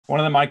One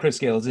of the micro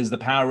skills is the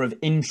power of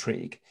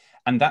intrigue.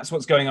 And that's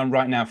what's going on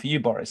right now for you,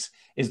 Boris,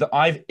 is that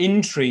I've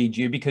intrigued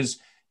you because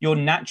you're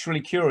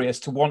naturally curious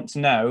to want to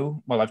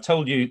know. Well, I've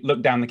told you,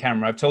 look down the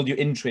camera, I've told you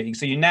intrigue.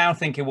 So you're now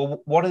thinking,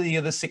 well, what are the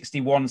other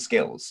 61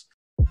 skills?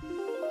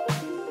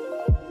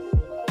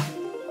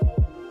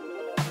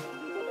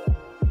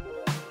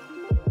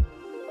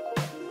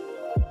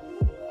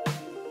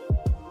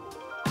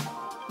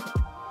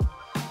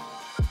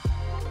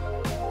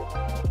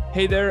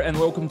 Hey there, and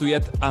welcome to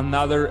yet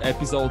another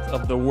episode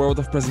of the World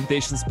of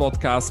Presentations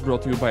podcast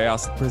brought to you by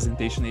us,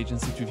 Presentation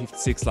Agency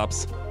 356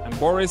 Labs. I'm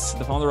Boris,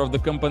 the founder of the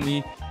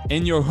company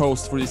and your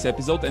host for this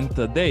episode. And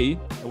today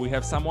we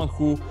have someone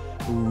who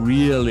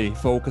really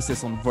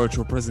focuses on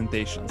virtual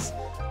presentations.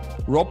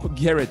 Rob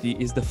Geraghty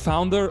is the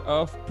founder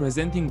of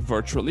Presenting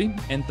Virtually.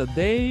 And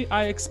today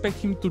I expect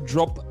him to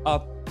drop a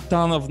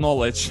ton of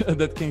knowledge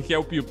that can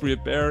help you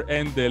prepare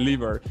and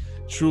deliver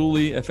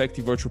truly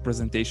effective virtual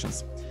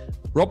presentations.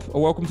 Rob,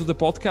 welcome to the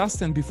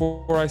podcast. And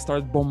before I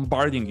start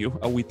bombarding you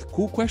with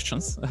cool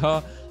questions,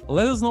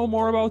 let us know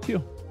more about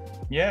you.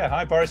 Yeah,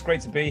 hi Boris,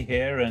 great to be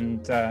here.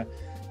 And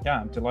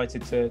I'm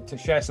delighted to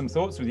share some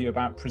thoughts with you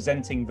about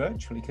presenting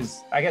virtually,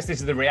 because I guess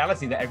this is the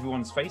reality that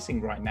everyone's facing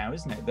right now,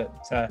 isn't it?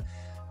 That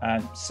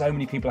so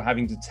many people are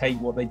having to take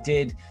what they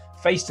did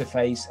face to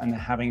face and they're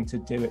having to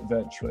do it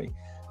virtually.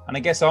 And I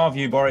guess our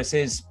view, Boris,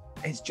 is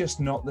it's just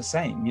not the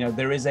same. You know,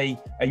 there is a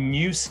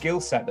new skill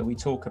set that we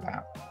talk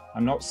about.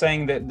 I'm not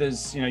saying that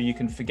there's, you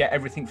can forget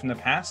everything from the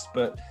past,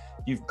 but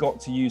you've got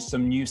to use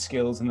some new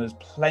skills, and there's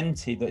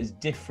plenty that is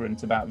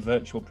different about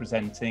virtual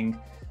presenting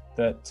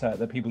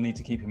that people need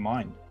to keep in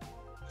mind.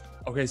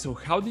 Okay, so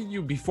how did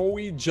you, before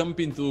we jump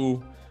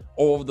into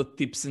all of the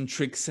tips and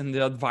tricks and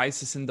the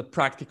advices and the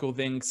practical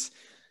things,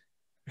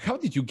 how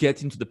did you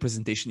get into the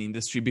presentation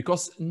industry?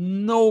 Because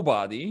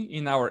nobody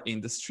in our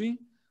industry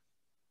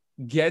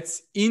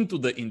gets into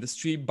the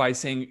industry by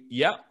saying,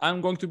 yeah,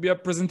 I'm going to be a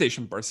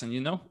presentation person,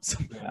 So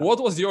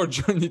What was your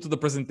journey to the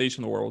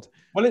presentation world?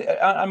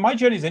 Well, my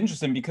journey is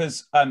interesting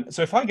because,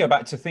 so if I go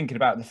back to thinking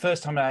about the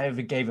first time I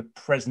ever gave a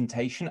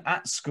presentation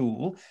at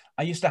school,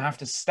 I used to have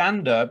to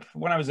stand up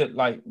when I was at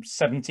like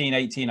 17,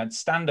 18, I'd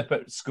stand up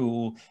at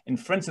school in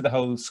front of the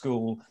whole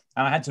school,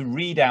 and I had to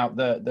read out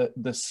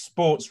the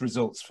sports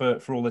results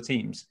for all the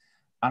teams.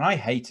 And I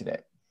hated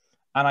it.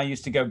 And I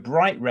used to go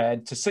bright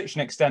red to such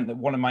an extent that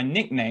one of my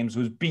nicknames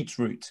was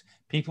Beetroot.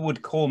 People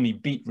would call me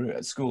Beetroot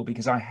at school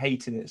because I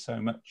hated it so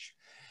much.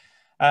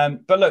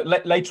 But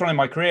look, later on in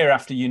my career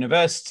after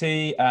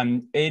university,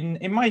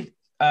 in my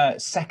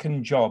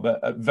second job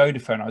at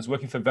Vodafone, I was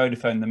working for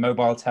Vodafone, the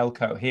mobile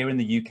telco here in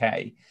the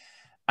UK.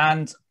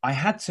 And I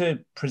had to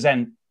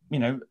present,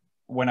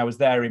 when I was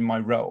there in my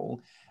role.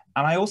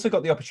 And I also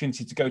got the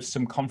opportunity to go to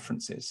some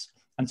conferences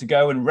and to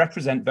go and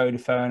represent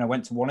Vodafone. I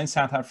went to one in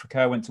South Africa,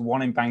 I went to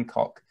one in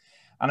Bangkok.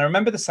 And I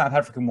remember the South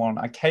African one,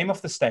 I came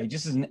off the stage.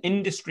 This is an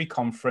industry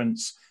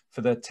conference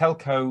for the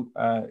telco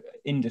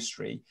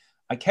industry.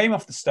 I came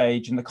off the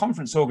stage and the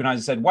conference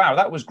organizer said, wow,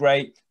 that was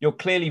great. You're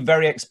clearly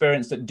very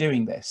experienced at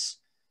doing this.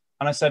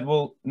 And I said,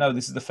 well, no,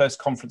 this is the first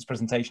conference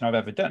presentation I've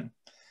ever done.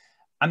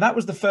 And that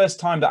was the first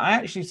time that I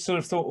actually sort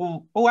of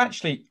thought,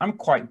 actually, I'm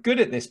quite good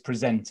at this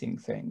presenting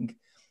thing.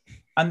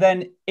 And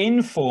then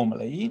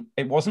informally,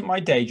 it wasn't my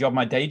day job.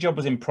 My day job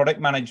was in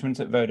product management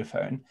at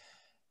Vodafone.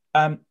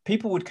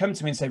 People would come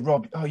to me and say,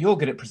 Rob, you're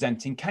good at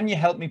presenting. Can you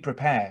help me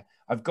prepare?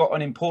 I've got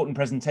an important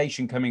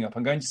presentation coming up.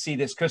 I'm going to see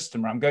this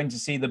customer. I'm going to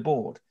see the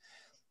board.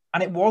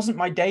 And it wasn't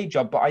my day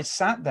job, but I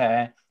sat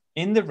there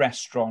in the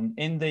restaurant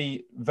in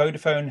the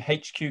Vodafone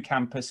HQ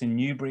campus in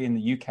Newbury in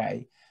the UK,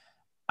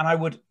 and I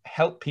would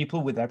help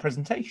people with their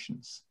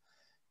presentations.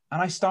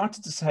 And I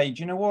started to say, do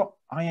you know what?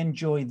 I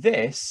enjoy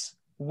this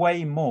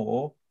way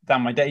more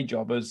than my day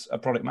job as a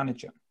product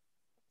manager.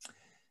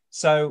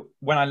 So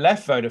when I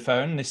left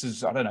Vodafone, this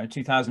is,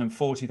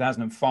 2004,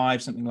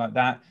 2005, something like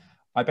that,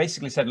 I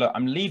basically said, look,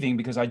 I'm leaving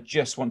because I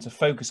just want to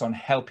focus on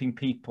helping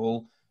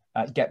people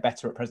get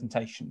better at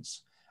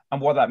presentations. And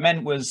what that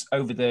meant was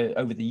over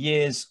the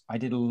years, I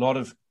did a lot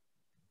of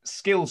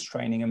skills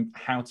training on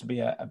how to be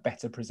a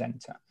better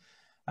presenter.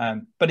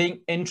 But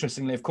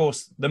interestingly, of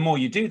course, the more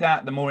you do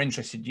that, the more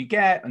interested you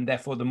get. And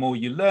therefore, the more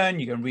you learn,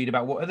 you go and read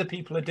about what other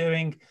people are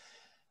doing.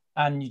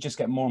 And you just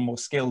get more and more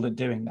skilled at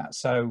doing that.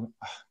 So,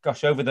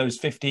 gosh, over those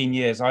 15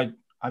 years,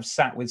 I've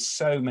sat with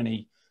so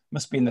many,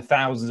 must be in the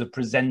thousands of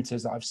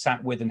presenters that I've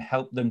sat with and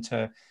helped them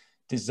to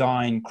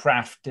design,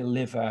 craft,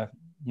 deliver,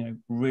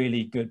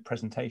 really good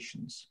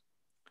presentations.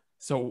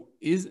 So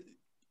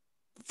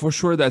for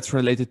sure that's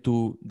related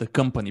to the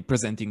company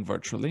Presenting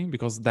Virtually,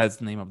 because that's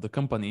the name of the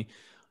company.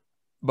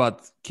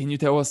 But can you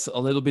tell us a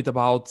little bit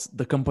about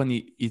the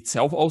company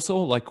itself also?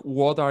 Like,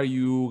 what are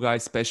you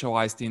guys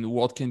specialized in?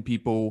 What can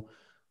people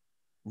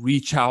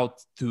reach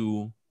out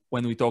to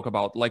when we talk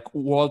about, like,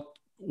 what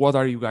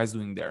are you guys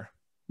doing there?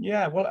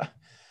 Yeah, well,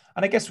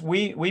 and I guess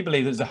we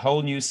believe there's a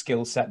whole new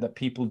skill set that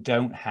people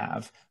don't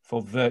have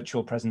for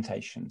virtual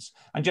presentations.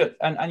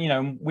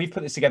 And we've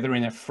put this together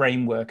in a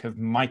framework of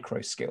micro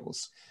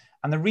skills.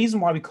 And the reason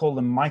why we call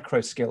them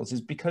micro skills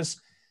is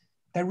because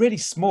they're really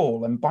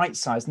small and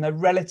bite-sized, and they're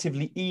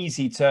relatively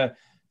easy to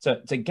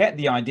get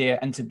the idea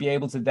and to be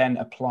able to then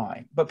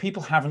apply. But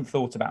people haven't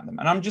thought about them.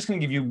 And I'm just going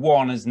to give you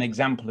one as an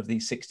example of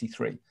these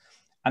 63.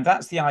 And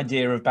that's the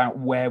idea about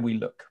where we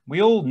look.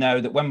 We all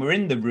know that when we're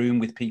in the room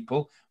with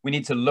people, we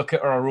need to look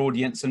at our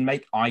audience and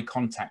make eye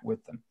contact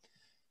with them.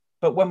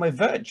 But when we're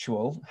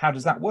virtual, how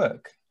does that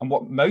work? And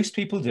what most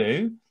people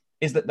do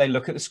is that they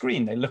look at the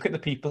screen. They look at the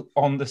people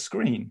on the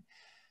screen.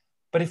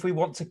 But if we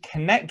want to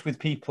connect with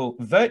people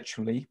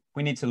virtually,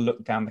 we need to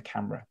look down the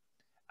camera.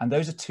 And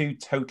those are two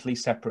totally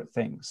separate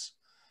things.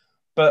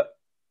 But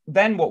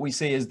then what we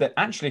see is that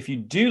actually, if you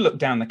do look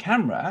down the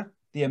camera,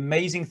 the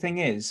amazing thing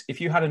is, if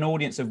you had an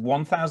audience of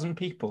 1,000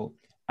 people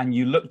and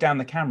you look down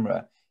the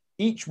camera,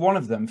 each one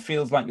of them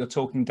feels like you're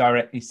talking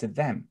directly to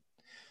them.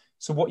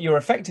 So what you're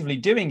effectively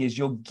doing is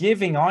you're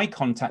giving eye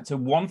contact to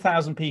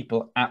 1,000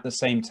 people at the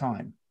same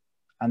time.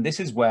 And this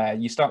is where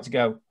you start to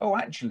go, oh,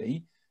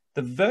 actually,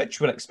 the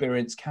virtual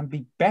experience can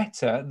be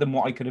better than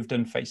what I could have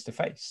done face to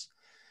face.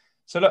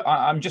 So look,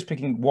 I'm just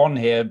picking one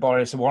here,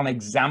 Boris, one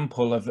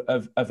example of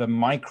a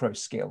micro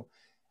skill.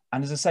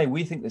 And as I say,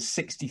 we think there's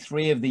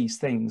 63 of these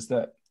things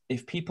that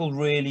if people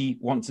really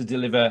want to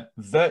deliver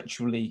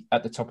virtually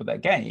at the top of their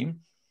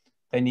game,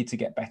 they need to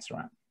get better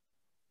at.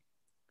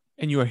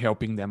 And you are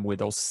helping them with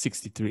those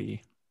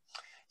 63.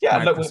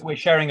 Yeah, look, we're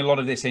sharing a lot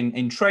of this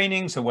in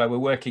training. So where we're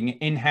working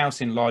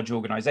in-house in large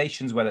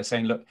organizations where they're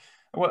saying, look,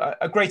 well,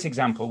 a great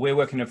example, we're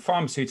working in a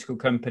pharmaceutical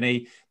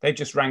company. They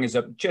just rang us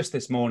up just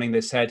this morning.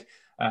 They said,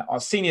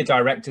 our senior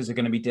directors are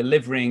going to be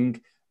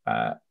delivering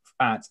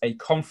at a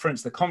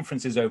conference. The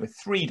conference is over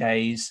 3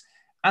 days,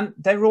 and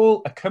they're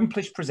all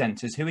accomplished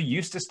presenters who are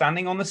used to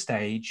standing on the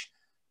stage,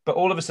 but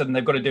all of a sudden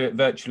they've got to do it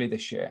virtually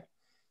this year.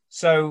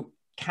 So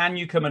can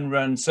you come and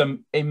run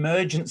some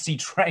emergency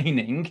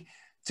training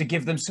to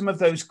give them some of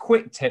those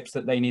quick tips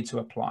that they need to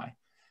apply?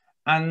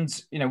 And,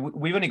 you know,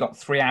 we've only got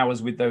 3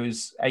 hours with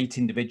those 8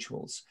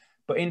 individuals,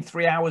 but in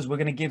 3 hours, we're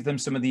going to give them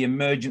some of the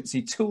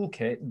emergency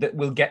toolkit that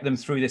will get them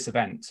through this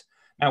event.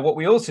 Now, what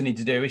we also need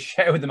to do is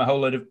share with them a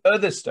whole load of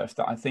other stuff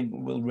that I think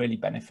will really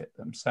benefit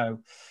them. So,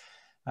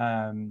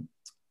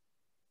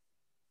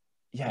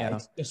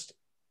 it's just,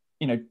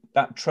 you know,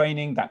 that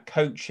training, that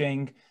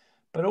coaching,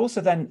 but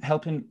also then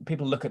helping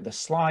people look at the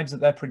slides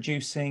that they're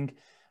producing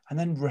and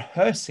then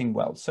rehearsing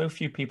well. So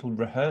few people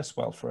rehearse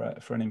well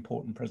for an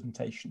important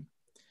presentation.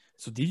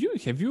 So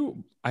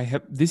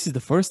this is the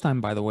first time,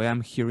 by the way,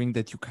 I'm hearing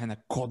that you kind of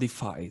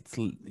codify it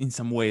in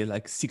some way,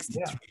 like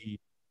 63. Yeah.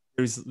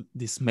 There's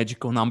this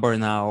magical number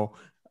now.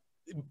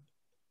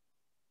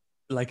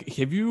 Like,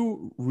 have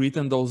you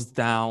written those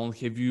down?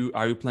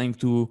 Are you planning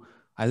to,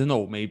 I don't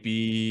know,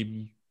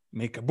 maybe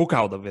make a book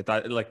out of it?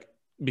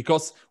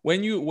 Because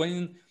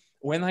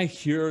when I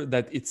hear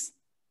that it's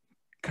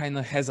kind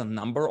of has a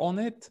number on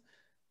it,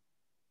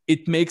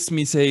 it makes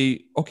me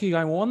say, okay,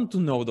 I want to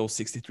know those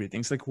 63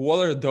 things. Like, what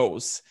are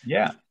those?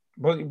 Yeah.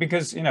 Well,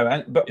 because, you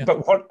know,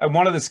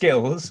 one of the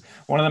skills,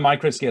 one of the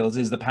micro skills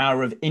is the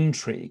power of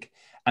intrigue.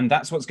 And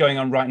that's what's going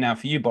on right now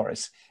for you,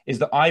 Boris, is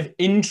that I've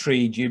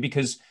intrigued you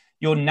because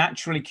you're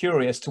naturally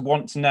curious to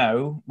want to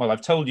know. Well,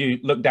 I've told you,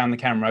 look down the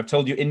camera. I've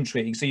told you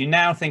intrigue. So you're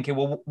now thinking,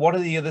 well, what are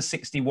the other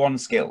 61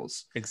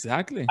 skills?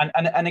 Exactly.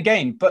 And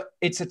again, but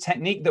it's a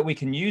technique that we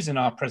can use in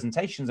our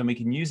presentations, and we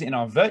can use it in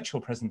our virtual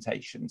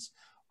presentations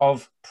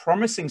of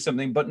promising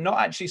something, but not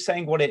actually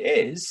saying what it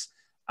is.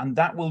 And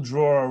that will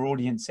draw our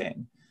audience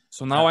in.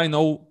 So now I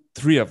know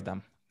 3 of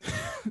them.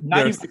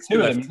 Now you've got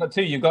 2 of them. You've got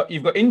 2.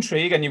 You've got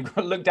intrigue, and you've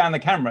got to look down the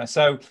camera.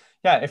 So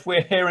yeah, if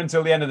we're here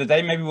until the end of the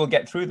day, maybe we'll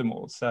get through them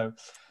all. So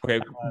okay,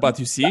 but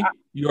you see,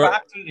 but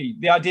absolutely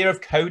the idea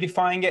of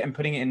codifying it and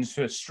putting it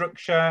into a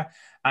structure,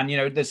 and you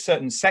know, there's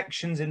certain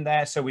sections in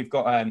there. So we've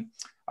got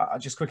I'll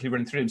just quickly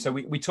run through them. So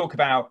we talk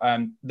about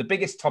the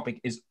biggest topic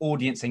is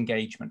audience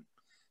engagement.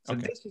 So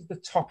this is the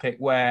topic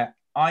where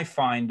I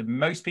find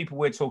most people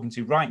we're talking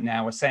to right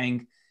now are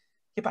saying,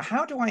 yeah, but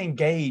how do I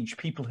engage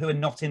people who are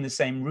not in the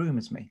same room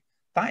as me?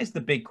 That is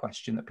the big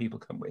question that people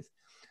come with.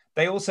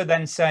 They also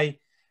then say,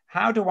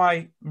 how do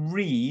I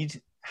read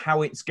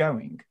how it's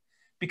going?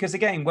 Because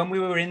again, when we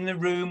were in the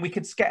room, we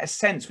could get a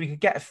sense, we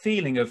could get a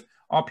feeling of,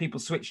 are people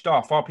switched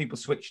off? Are people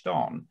switched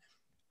on?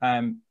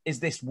 Is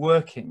this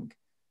working?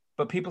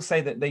 But people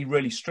say that they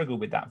really struggle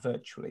with that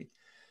virtually.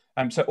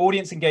 So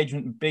audience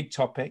engagement, big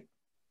topic.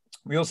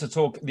 We also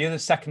talk, the other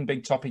second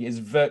big topic is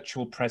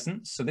virtual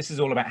presence. So this is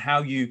all about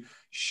how you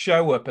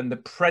show up and the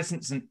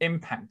presence and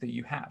impact that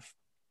you have.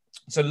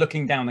 So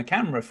looking down the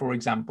camera, for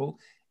example,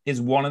 is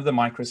one of the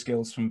micro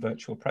skills from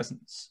virtual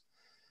presence.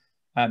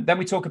 Then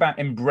we talk about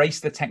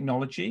embrace the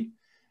technology.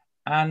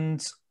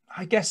 And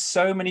I guess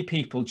so many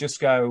people just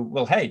go,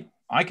 well, hey,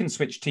 I can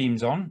switch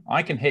Teams on,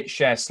 I can hit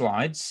share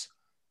slides,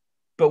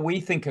 but we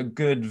think a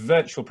good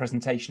virtual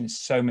presentation is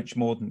so much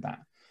more than that.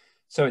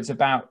 So it's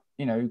about,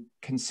 you know,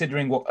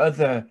 considering what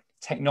other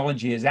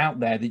technology is out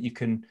there that you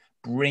can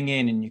bring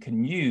in and you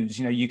can use.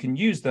 You know, you can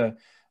use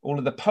all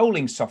of the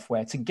polling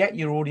software to get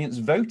your audience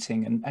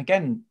voting. And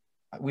again,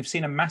 we've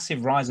seen a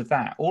massive rise of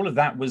that. All of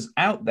that was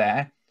out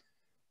there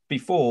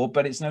before,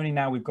 but it's only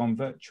now we've gone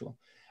virtual.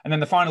 And then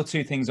the final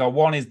two things are,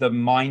 one is the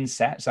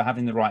mindset. So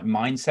having the right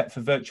mindset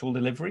for virtual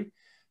delivery,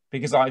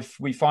 because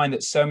we find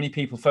that so many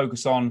people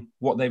focus on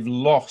what they've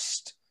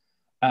lost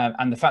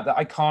and the fact that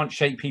I can't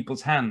shake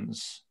people's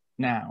hands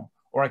now,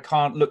 or I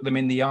can't look them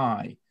in the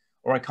eye,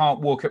 or I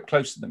can't walk up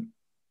close to them.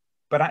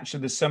 But actually,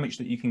 there's so much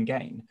that you can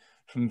gain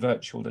from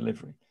virtual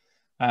delivery.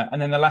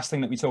 And then the last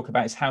thing that we talk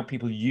about is how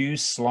people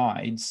use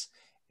slides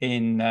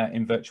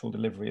in virtual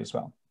delivery as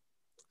well.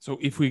 So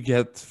if we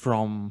get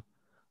from,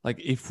 like,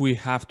 if we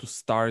have to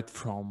start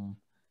from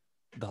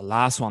the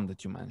last one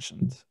that you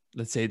mentioned,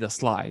 let's say the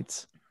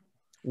slides,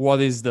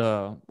 what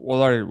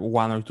are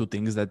one or two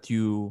things that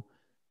you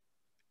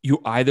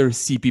either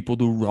see people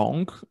do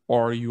wrong,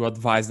 or you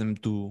advise them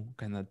to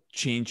kind of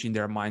change in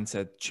their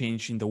mindset,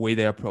 change in the way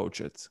they approach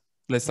it?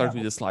 Let's start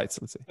with the slides,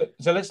 let's say.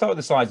 So let's start with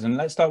the slides, and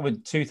let's start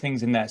with two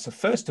things in there. So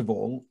first of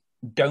all,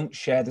 don't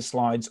share the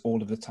slides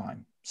all of the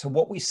time. So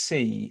what we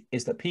see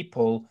is that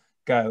people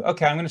go,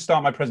 okay, I'm going to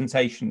start my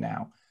presentation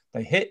now.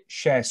 They hit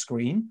share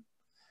screen,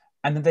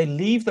 and then they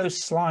leave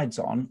those slides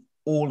on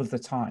all of the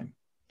time.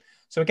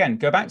 So again,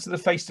 go back to the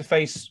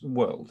face-to-face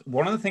world.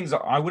 One of the things that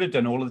I would have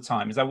done all of the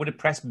time is I would have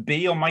pressed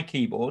B on my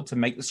keyboard to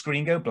make the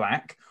screen go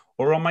black,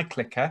 or on my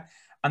clicker,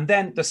 and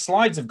then the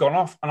slides have gone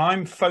off and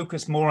I'm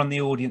focused more on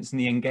the audience and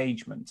the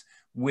engagement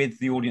with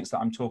the audience that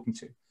I'm talking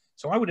to.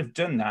 So I would have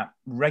done that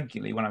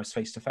regularly when I was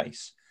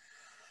face-to-face.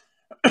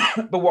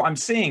 But what I'm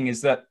seeing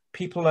is that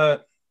people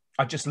are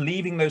just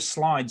leaving those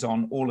slides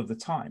on all of the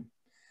time.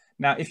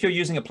 Now, if you're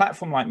using a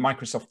platform like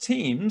Microsoft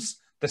Teams,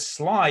 the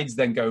slides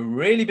then go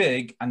really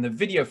big and the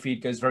video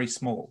feed goes very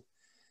small.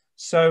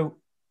 So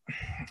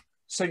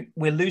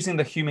we're losing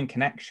the human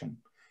connection.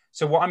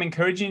 So what I'm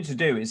encouraging you to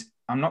do is,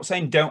 I'm not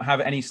saying don't have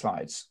any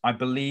slides. I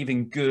believe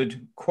in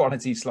good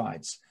quality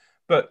slides,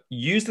 but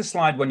use the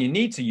slide when you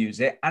need to use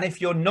it. And if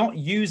you're not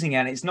using it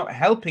and it's not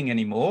helping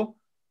anymore,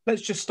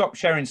 let's just stop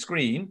sharing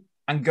screen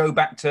and go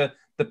back to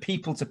the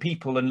people to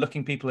people and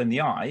looking people in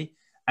the eye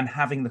and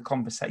having the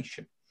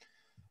conversation.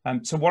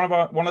 So one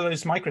of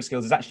those micro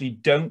skills is actually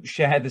don't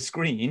share the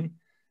screen,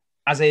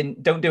 as in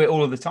don't do it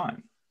all of the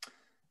time.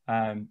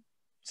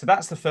 So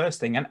that's the first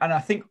thing. And I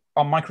think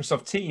on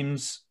Microsoft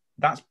Teams,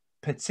 that's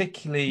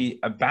particularly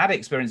a bad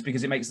experience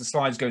because it makes the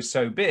slides go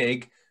so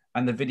big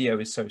and the video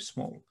is so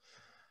small.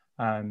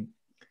 And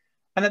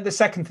then the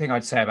second thing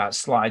I'd say about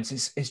slides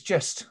is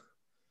just,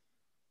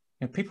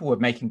 people were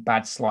making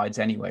bad slides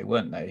anyway,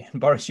 weren't they?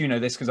 And Boris, you know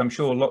this because I'm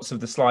sure lots of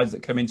the slides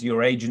that come into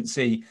your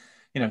agency,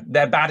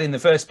 they're bad in the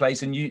first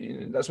place,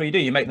 and that's what you do.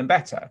 You make them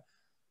better.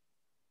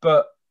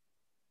 But,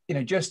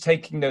 just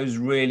taking those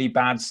really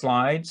bad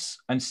slides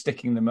and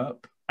sticking them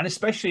up, and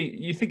especially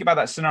you think about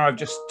that scenario I've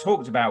just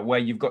talked about where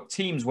you've got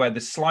teams where the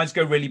slides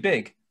go really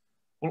big.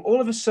 Well, all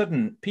of a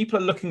sudden, people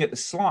are looking at the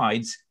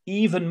slides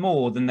even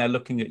more than they're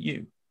looking at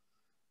you.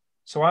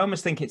 So I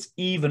almost think it's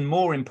even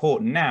more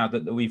important now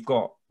that we've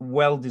got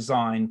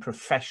well-designed,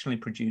 professionally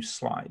produced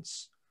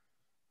slides.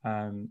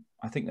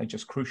 I think they're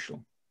just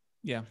crucial.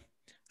 Yeah.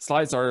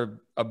 Slides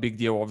are a big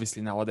deal,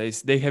 obviously,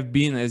 nowadays. They have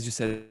been, as you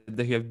said,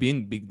 they have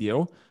been big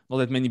deal. Not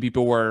that many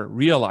people were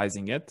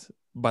realizing it,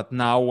 but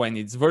now when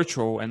it's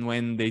virtual and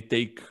when they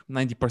take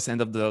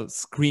 90% of the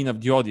screen of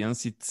the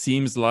audience, it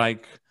seems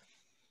like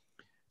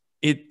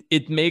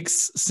it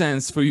makes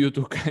sense for you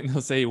to kind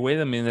of say, wait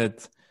a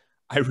minute,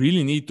 I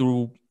really need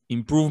to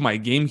improve my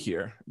game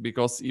here,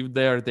 because if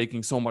they are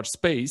taking so much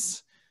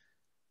space,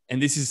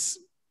 and this is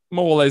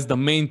more or less the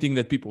main thing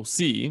that people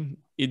see,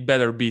 it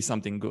better be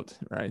something good,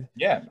 right?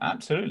 Yeah,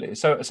 absolutely.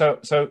 So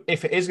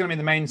if it is going to be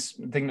the main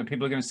thing that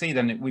people are going to see,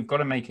 then we've got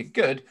to make it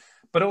good.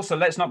 But also,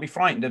 let's not be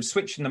frightened of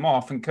switching them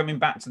off and coming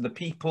back to the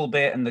people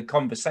bit and the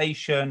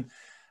conversation.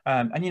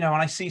 And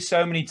I see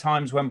so many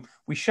times when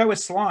we show a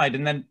slide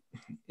and then,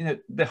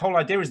 the whole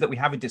idea is that we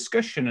have a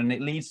discussion and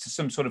it leads to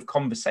some sort of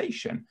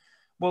conversation.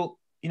 Well,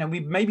 we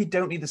maybe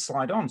don't need the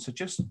slide on. So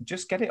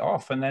just get it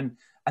off and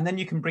then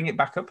you can bring it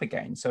back up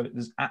again. So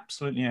there's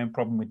absolutely no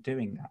problem with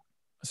doing that.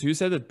 So you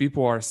said that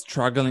people are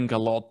struggling a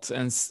lot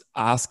and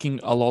asking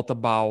a lot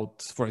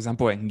about, for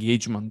example,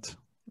 engagement,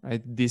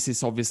 right? This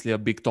is obviously a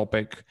big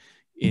topic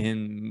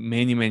in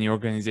many, many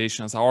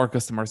organizations. Our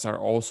customers are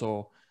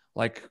also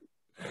like,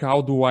 how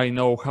do I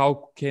know?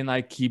 How can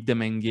I keep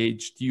them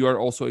engaged? You are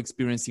also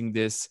experiencing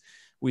this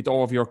with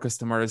all of your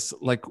customers.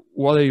 Like,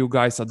 what are you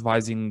guys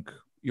advising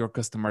your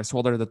customers?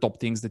 What are the top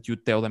things that you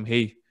tell them,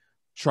 hey,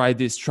 try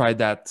this, try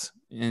that,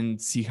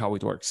 and see how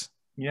it works?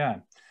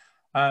 Yeah.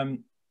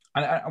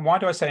 And why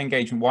do I say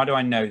engagement? Why do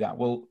I know that?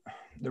 Well,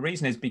 the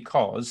reason is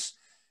because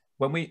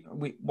when we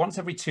once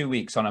every 2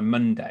 weeks on a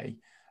Monday,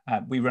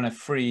 we run a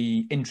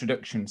free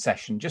introduction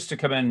session just to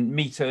come and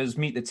meet us,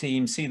 meet the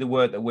team, see the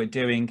work that we're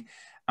doing.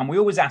 And we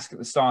always ask at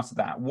the start of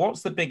that,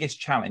 what's the biggest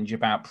challenge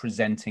about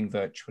presenting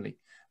virtually?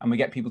 And we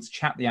get people to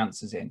chat the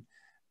answers in.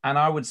 And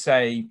I would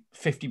say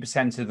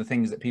 50% of the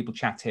things that people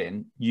chat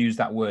in use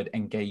that word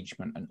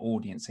engagement and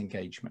audience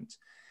engagement.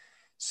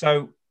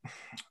 So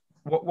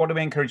what do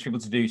we encourage people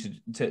to do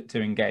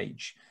to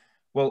engage?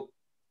 Well,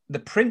 the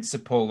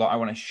principle that I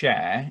want to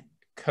share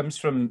comes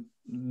from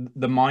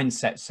the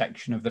mindset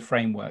section of the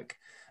framework.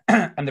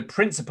 And the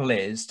principle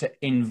is to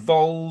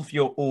involve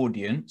your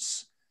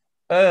audience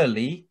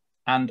early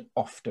and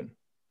often.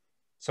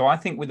 So I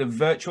think with a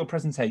virtual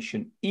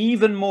presentation,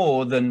 even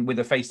more than with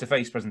a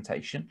face-to-face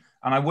presentation,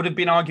 and I would have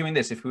been arguing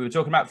this if we were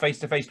talking about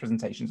face-to-face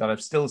presentations, I'd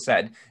have still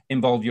said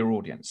involve your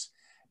audience.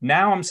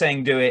 Now I'm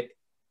saying do it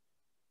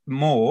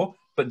more,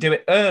 but do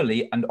it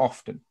early and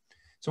often.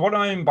 So what do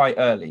I mean by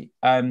early?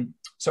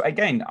 So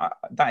again,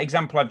 that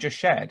example I've just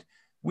shared,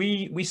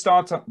 we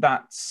start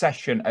that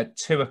session at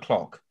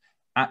 2:00.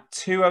 At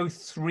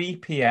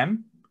 2:03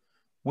 p.m.,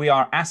 we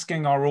are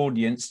asking our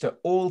audience to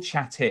all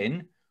chat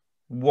in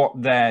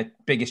what their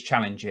biggest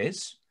challenge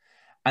is.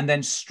 And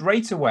then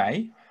straight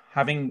away,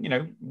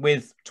 having,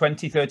 with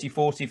 20, 30,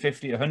 40,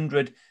 50,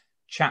 100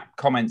 chat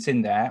comments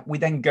in there, we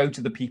then go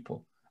to the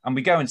people and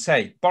we go and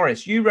say,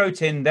 Boris, you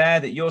wrote in there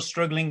that you're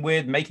struggling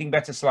with making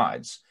better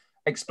slides.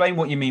 Explain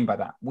what you mean by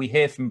that. We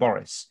hear from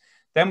Boris.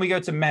 Then we go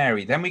to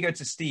Mary. Then we go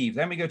to Steve.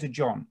 Then we go to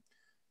John.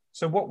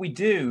 So what we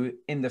do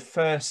in the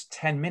first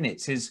 10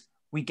 minutes is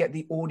we get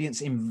the audience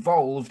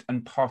involved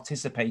and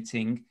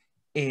participating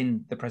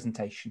in the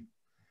presentation.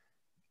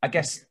 I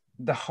guess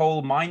the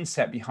whole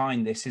mindset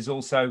behind this is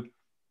also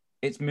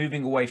it's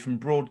moving away from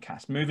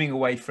broadcast, moving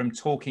away from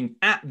talking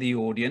at the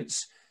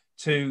audience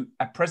to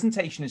a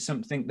presentation is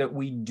something that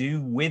we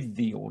do with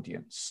the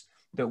audience,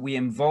 that we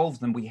involve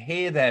them, we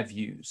hear their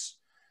views.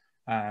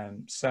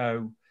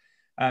 So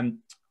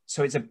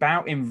it's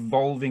about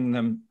involving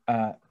them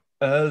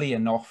early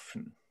and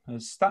often.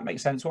 Does that make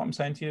sense what I'm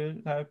saying to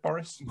you,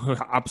 Boris?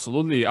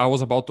 Absolutely. I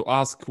was about to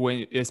ask,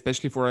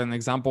 especially for an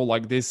example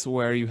like this,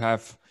 where you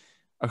have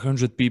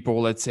 100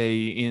 people, let's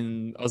say,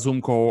 in a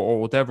Zoom call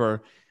or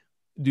whatever,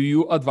 do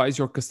you advise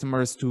your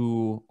customers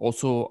to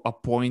also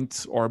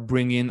appoint or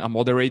bring in a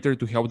moderator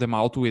to help them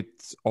out with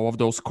all of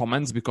those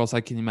comments? Because I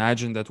can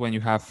imagine that when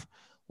you have,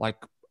 like,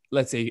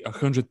 let's say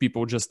 100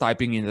 people just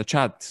typing in the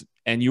chat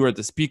and you are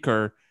the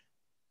speaker,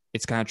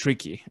 it's kind of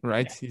tricky,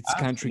 right? Yeah, it's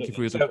kind of tricky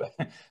for you to.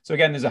 So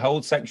again, there's a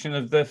whole section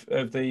of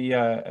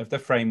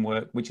the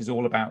framework which is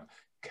all about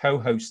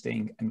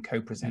co-hosting and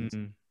co-presenting.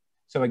 Mm-hmm.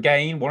 So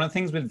again, one of the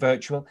things with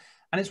virtual,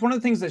 and it's one of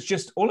the things that's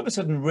just all of a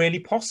sudden really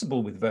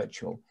possible with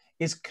virtual,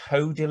 is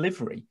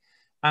co-delivery.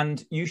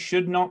 And you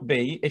should not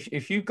be,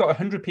 if you've got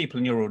 100 people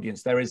in your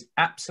audience, there is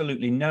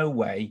absolutely no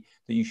way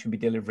that you should be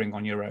delivering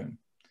on your own.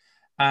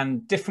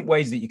 And different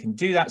ways that you can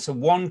do that. So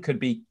one could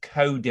be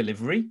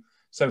co-delivery.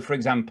 So for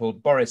example,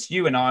 Boris,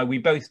 you and I, we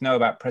both know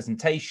about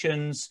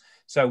presentations.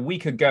 So we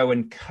could go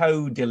and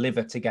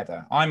co-deliver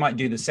together. I might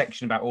do the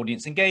section about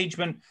audience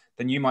engagement,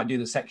 then you might do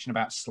the section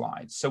about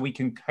slides. So we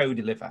can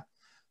co-deliver.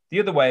 The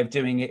other way of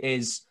doing it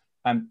is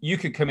you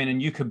could come in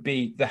and you could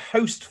be the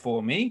host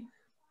for me,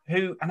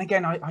 who, and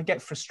again, I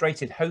get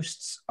frustrated.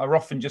 Hosts are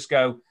often just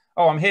go,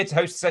 oh, I'm here to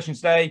host the session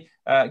today.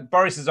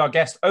 Boris is our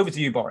guest. Over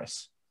to you,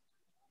 Boris.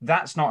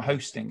 That's not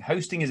hosting.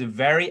 Hosting is a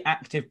very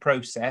active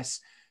process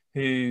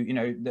who,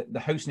 the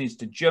host needs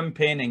to jump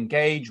in,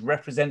 engage,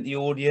 represent the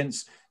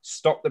audience,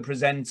 stop the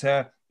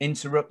presenter,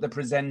 interrupt the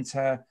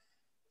presenter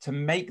to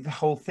make the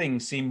whole thing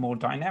seem more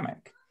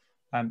dynamic.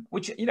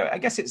 Which, I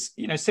guess it's,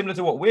 similar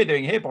to what we're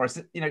doing here,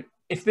 Boris.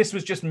 If this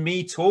was just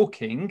me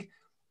talking,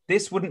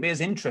 this wouldn't be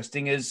as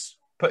interesting as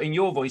putting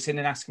your voice in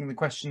and asking the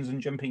questions and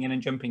jumping in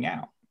and jumping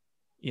out.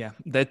 Yeah,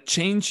 that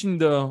change in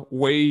the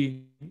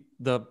way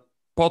the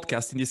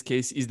podcast in this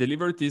case is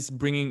delivered is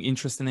bringing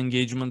interest and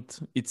engagement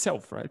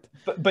itself, right?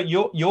 But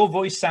your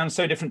voice sounds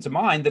so different to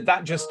mine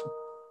that just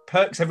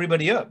perks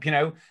everybody up.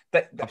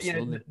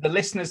 The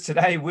listeners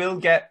today will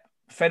get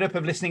fed up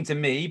of listening to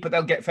me, but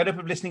they'll get fed up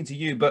of listening to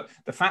you. But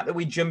the fact that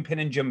we jump in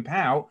and jump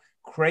out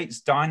creates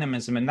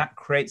dynamism, and that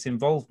creates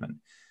involvement.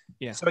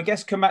 Yeah. So I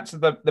guess come back to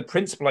the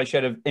principle I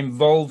shared of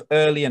involve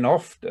early and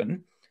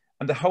often,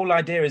 and the whole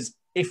idea is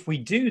if we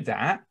do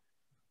that,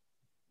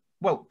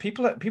 well,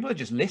 people are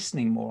just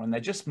listening more and they're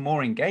just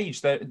more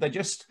engaged. They're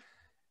just,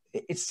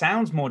 it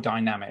sounds more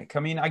dynamic. I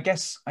mean, I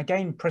guess,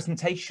 again,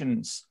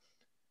 presentations,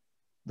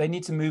 they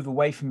need to move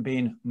away from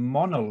being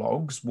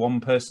monologues, one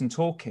person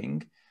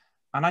talking.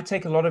 And I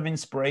take a lot of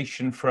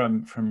inspiration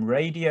from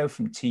radio,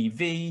 from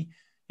TV.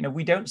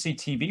 We don't see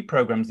TV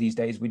programs these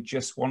days with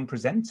just one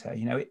presenter.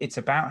 It's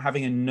about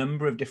having a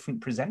number of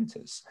different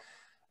presenters.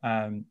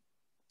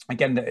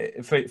 Again,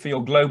 for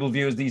your global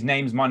viewers, these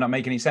names might not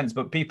make any sense,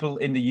 but people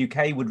in the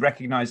UK would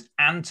recognize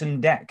Ant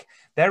and Dec.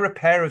 They're a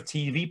pair of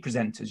TV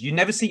presenters. You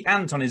never see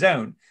Ant on his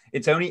own.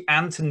 It's only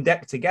Ant and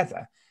Dec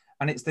together.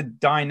 And it's the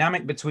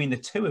dynamic between the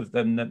two of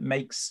them that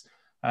makes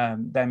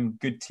them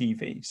good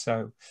TV.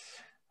 So,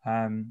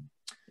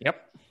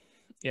 yep.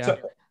 Yeah. So,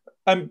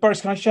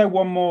 Boris, can I share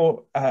one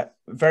more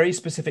very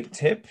specific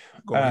tip?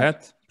 Go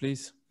ahead,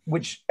 please.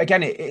 Which,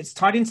 again, it's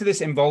tied into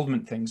this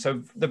involvement thing.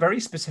 So the very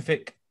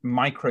specific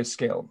micro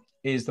skill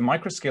is the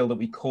micro skill that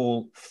we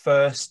call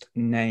first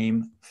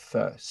name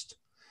first.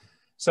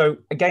 So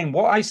again,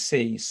 what I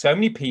see, so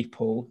many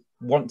people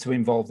want to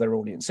involve their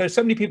audience.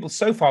 So many people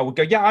so far would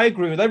go, yeah, I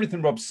agree with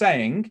everything Rob's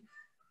saying.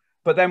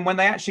 But then when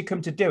they actually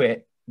come to do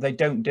it, they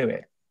don't do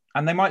it.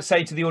 And they might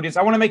say to the audience,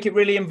 I want to make it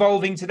really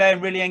involving today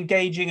and really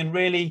engaging and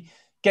really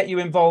get you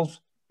involved.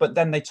 But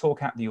then they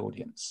talk at the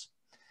audience.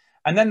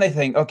 And then they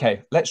think,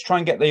 okay, let's try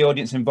and get the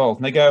audience involved.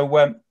 And they go,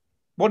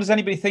 what does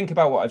anybody think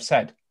about what I've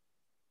said?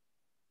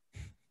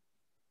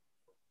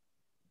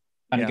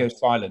 And it goes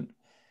silent.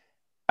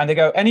 And they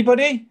go,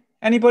 anybody?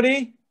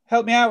 Anybody?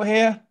 Help me out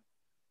here.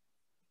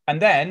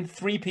 And then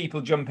 3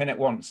 people jump in at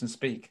once and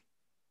speak.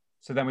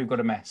 So then we've got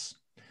a mess.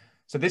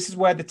 So this is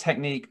where the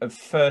technique of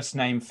first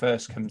name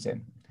first comes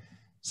in.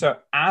 So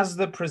as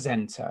the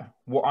presenter,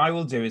 what I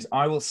will do is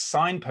I will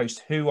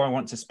signpost who I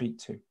want to speak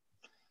to.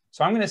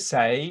 So I'm going to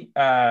say,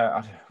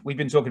 we've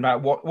been talking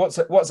about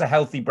what's a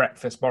healthy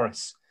breakfast,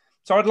 Boris.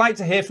 So I'd like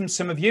to hear from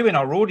some of you in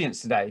our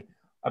audience today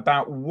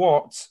about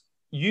what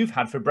you've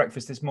had for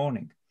breakfast this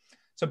morning.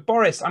 So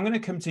Boris, I'm going to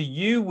come to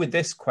you with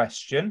this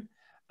question.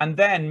 And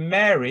then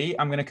Mary,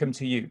 I'm going to come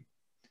to you.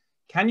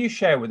 Can you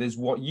share with us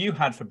what you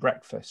had for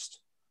breakfast?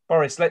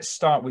 Boris, let's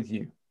start with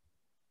you.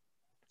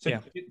 So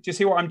do you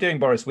see what I'm doing,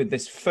 Boris, with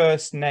this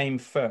first name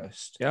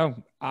first? Yeah,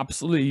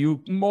 absolutely.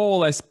 You more or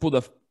less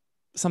put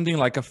something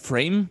like a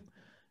frame,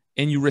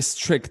 and you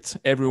restrict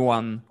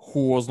everyone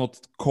who was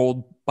not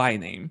called by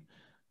name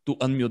to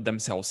unmute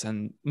themselves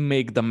and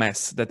make the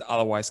mess that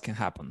otherwise can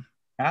happen.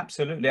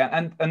 Absolutely.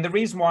 And the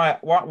reason why,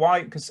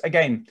 because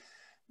again,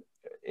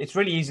 it's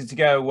really easy to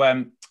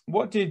go,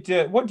 what do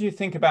you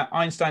think about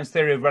Einstein's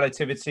theory of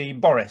relativity,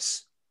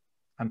 Boris?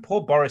 And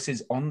poor Boris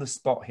is on the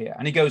spot here.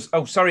 And he goes,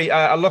 oh, sorry,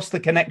 I lost the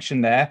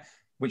connection there,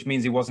 which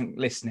means he wasn't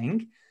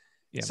listening.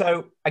 Yeah.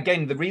 So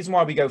again, the reason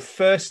why we go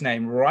first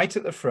name right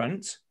at the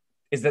front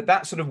is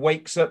that sort of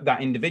wakes up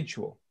that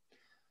individual.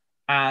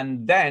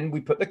 And then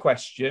we put the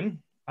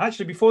question.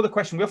 Actually, before the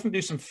question, we often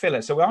do some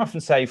filler. So we often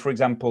say, for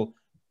example,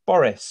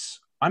 Boris,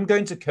 I'm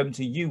going to come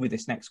to you with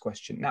this next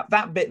question. Now,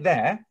 that bit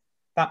there,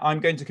 that I'm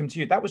going to come to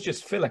you, that was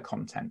just filler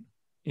content.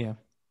 Yeah.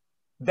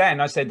 Then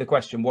I said the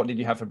question, what did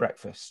you have for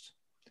breakfast?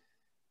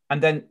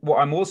 And then what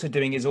I'm also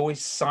doing is always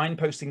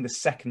signposting the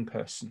second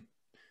person.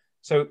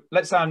 So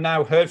let's say I've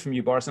now heard from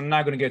you, Boris. I'm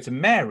now going to go to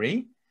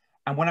Mary.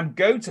 And when I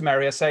go to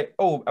Mary, I say,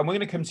 oh, and we're going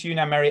to come to you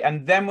now, Mary.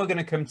 And then we're going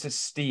to come to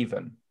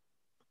Stephen.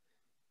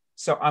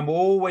 So I'm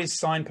always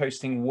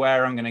signposting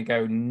where I'm going to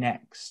go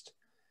next.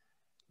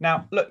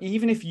 Now, look,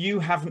 even if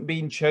you haven't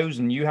been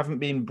chosen, you haven't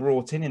been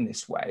brought in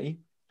this way,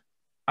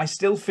 I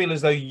still feel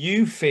as though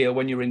you feel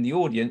when you're in the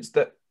audience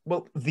that,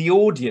 well, the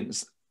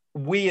audience,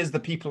 we as the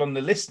people on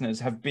the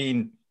listeners have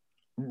been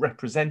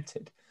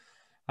represented.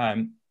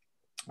 And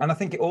I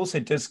think it also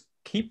does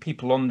keep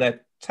people on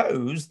their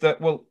toes that,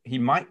 well, he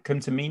might come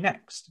to me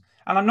next.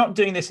 And I'm not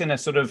doing this in a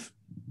sort of,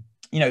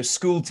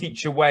 school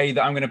teacher way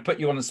that I'm going to put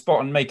you on the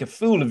spot and make a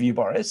fool of you,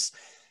 Boris.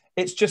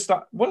 It's just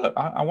that, well, look,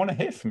 I want to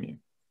hear from you.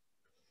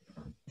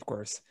 Of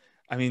course.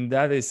 I mean,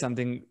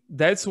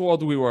 that's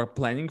what we were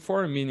planning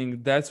for,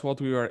 meaning that's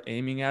what we were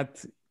aiming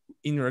at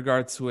in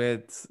regards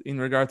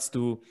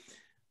to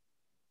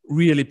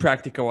really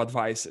practical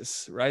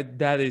advices, right?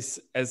 That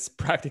is as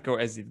practical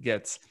as it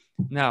gets.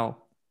 Now,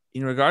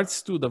 in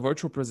regards to the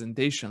virtual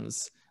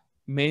presentations,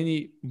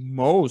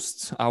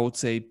 most, I would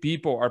say,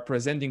 people are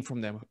presenting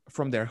from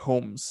their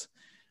homes.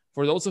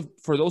 For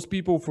those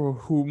people for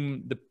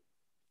whom the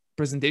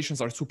presentations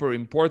are super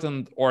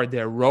important or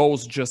their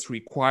roles just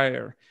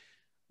require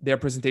their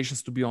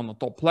presentations to be on the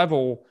top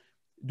level,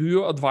 do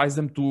you advise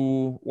them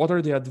what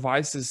are the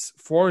advices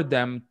for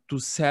them to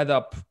set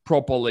up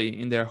properly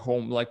in their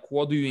home? Like,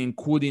 what do you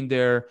include in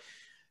there?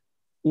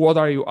 What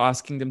are you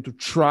asking them to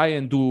try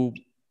and do?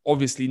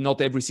 Obviously,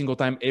 not every single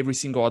time, every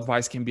single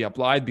advice can be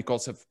applied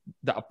because of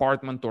the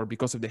apartment or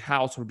because of the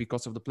house or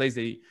because of the place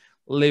they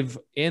live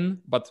in.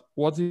 But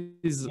what's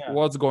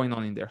going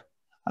on in there?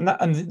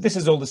 And this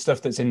is all the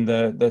stuff that's in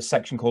the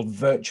section called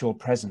virtual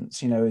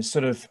presence. Is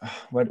sort of,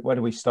 where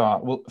do we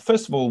start? Well,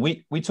 first of all,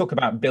 we talk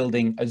about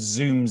building a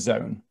Zoom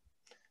zone.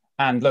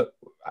 And look,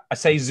 I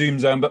say Zoom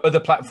zone, but other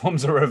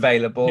platforms are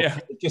available. Yeah.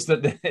 Just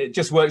that it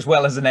just works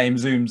well as a name,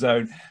 Zoom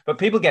zone. But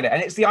people get it.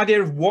 And it's the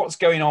idea of what's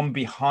going on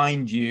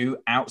behind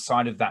you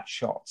outside of that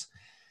shot.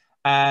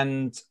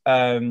 And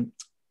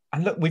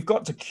look, we've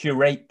got to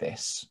curate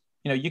this.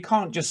 You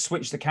can't just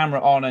switch the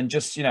camera on and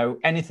just,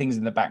 anything's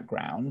in the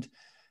background.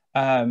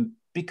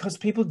 Because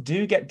people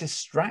do get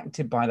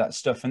distracted by that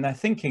stuff, and they're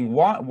thinking,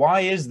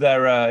 why is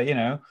there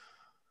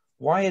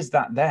why is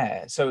that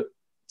there?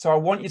 So I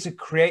want you to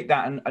create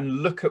that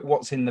and look at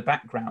what's in the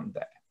background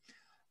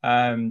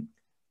there.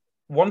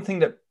 One thing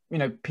that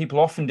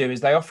people often do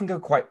is they often go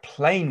quite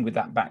plain with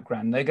that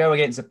background. They go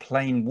against a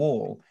plain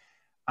wall,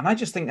 and I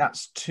just think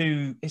it's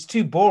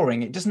too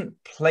boring. It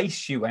doesn't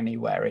place you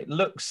anywhere. It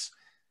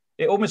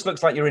almost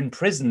looks like you're in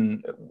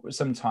prison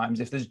sometimes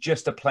if there's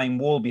just a plain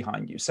wall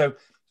behind you. So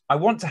I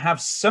want to have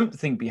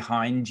something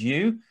behind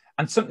you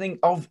and something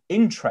of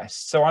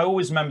interest. So I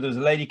always remember there was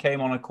a lady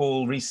came on a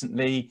call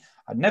recently.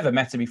 I'd never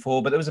met her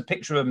before, but there was a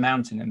picture of a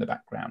mountain in the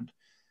background.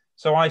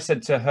 So I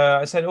said to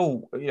her,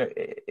 oh,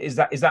 is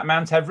that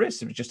Mount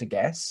Everest? It was just a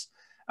guess.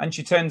 And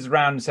she turns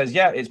around and says,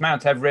 yeah, it's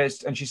Mount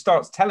Everest. And she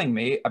starts telling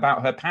me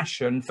about her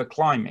passion for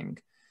climbing.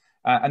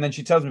 And then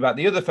she tells me about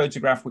the other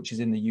photograph, which is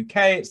in the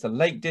UK. It's the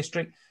Lake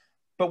District.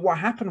 But what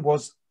happened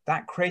was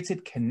that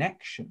created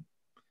connection.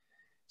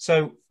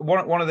 So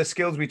one of the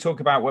skills we talk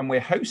about when we're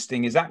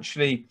hosting is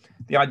actually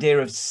the idea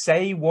of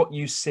say what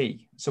you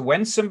see. So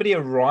when somebody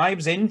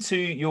arrives into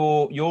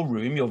your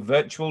room, your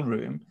virtual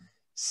room,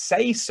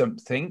 say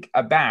something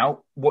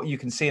about what you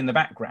can see in the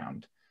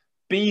background.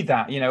 Be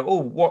that,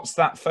 oh, what's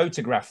that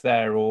photograph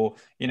there? Or,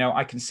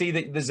 I can see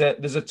that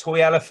there's a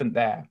toy elephant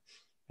there.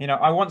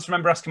 I once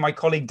remember asking my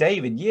colleague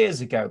David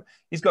years ago,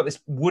 he's got this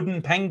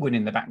wooden penguin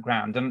in the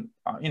background. And,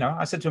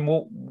 I said to him,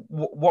 well,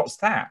 what's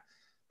that?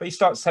 But he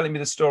starts telling me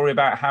the story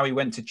about how he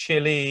went to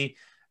Chile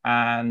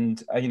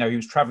and, he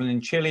was traveling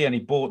in Chile and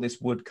he bought this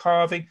wood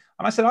carving.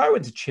 And I said, I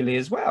went to Chile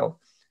as well.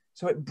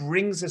 So it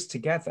brings us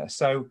together.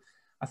 So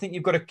I think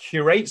you've got to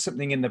curate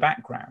something in the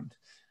background.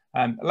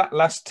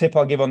 Last tip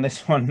I'll give on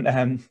this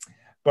one,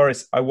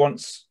 Boris, I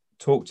once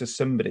talked to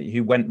somebody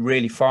who went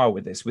really far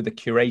with this, with the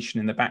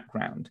curation in the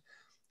background.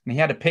 And he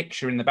had a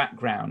picture in the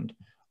background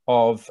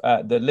of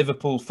the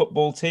Liverpool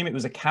football team. It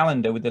was a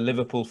calendar with the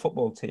Liverpool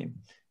football team,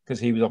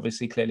 because he was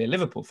obviously clearly a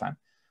Liverpool fan.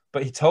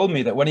 But he told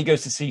me that when he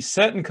goes to see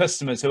certain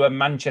customers who are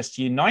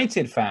Manchester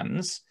United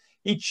fans,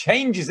 he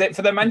changes it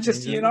for the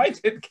Manchester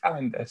United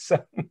calendar.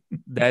 So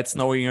that's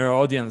knowing your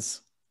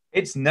audience.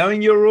 It's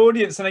knowing your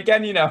audience. And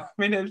again,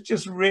 it's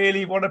just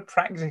really what a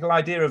practical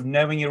idea of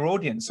knowing your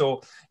audience.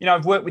 Or,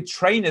 I've worked with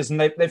trainers and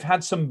they've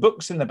had some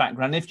books in the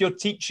background. If you're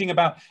teaching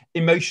about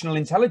emotional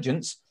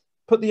intelligence,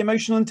 put the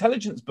emotional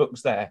intelligence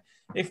books there.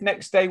 If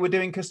next day we're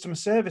doing customer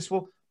service,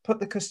 well, put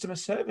the customer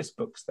service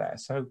books there.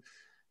 So,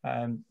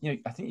 I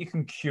think you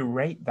can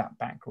curate that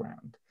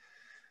background.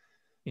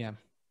 Yeah.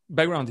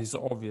 Background is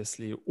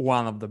obviously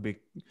one of the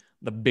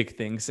big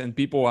things. And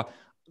people are,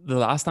 the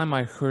last time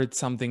I heard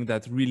something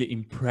that really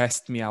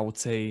impressed me, I would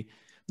say,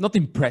 not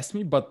impressed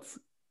me, but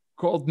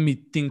got me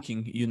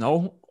thinking,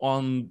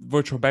 on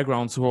virtual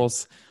backgrounds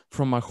was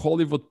from a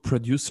Hollywood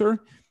producer.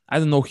 I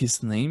don't know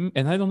his name,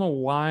 and I don't know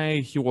why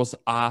he was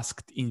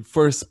asked in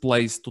first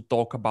place to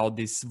talk about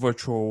this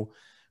virtual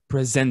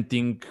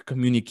presenting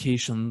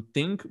communication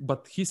thing.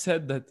 But he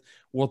said that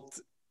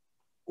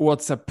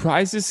what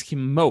surprises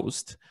him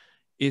most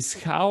is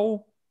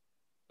how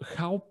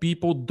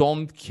people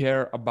don't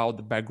care about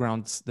the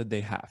backgrounds that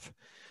they have.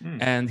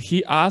 And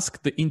he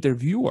asked the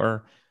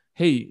interviewer,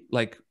 hey,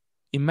 like,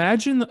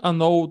 imagine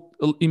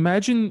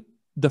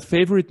the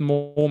favorite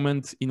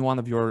moment in one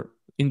of your,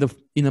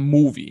 in a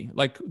movie,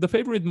 like the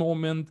favorite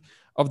moment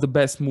of the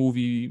best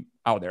movie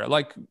out there,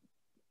 like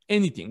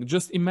anything,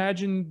 just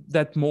imagine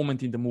that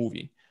moment in the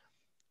movie.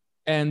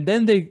 And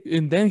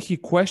then he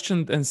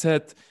questioned and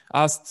said,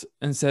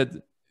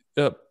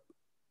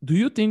 do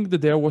you think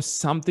that there was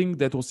something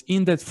that was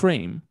in that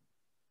frame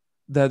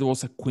that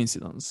was a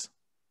coincidence?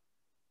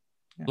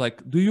 Yeah.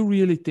 Like, do you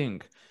really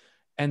think?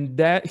 And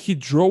that he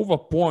drove a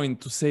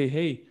point to say,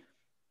 hey,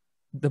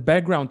 the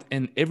background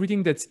and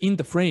everything that's in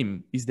the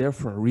frame is there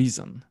for a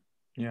reason.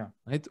 Yeah.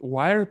 Right?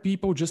 Why are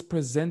people just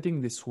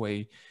presenting this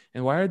way?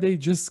 And why are they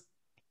just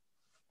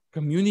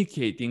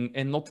communicating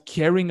and not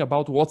caring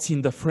about what's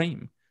in the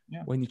frame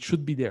when it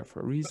should be there for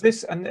a reason? But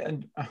this,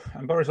 and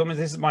Boris, almost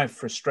this is my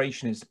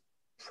frustration, is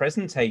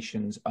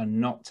presentations are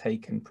not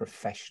taken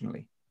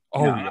professionally.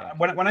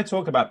 When I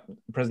talk about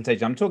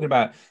presentation, I'm talking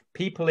about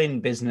people in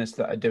business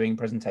that are doing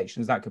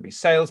presentations. That could be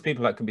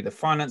salespeople, that could be the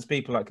finance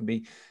people, that could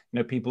be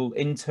people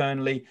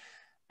internally.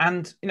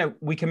 And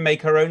we can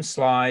make our own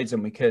slides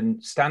and we can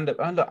stand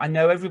up. And look, I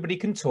know everybody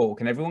can talk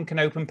and everyone can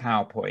open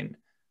PowerPoint,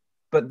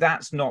 but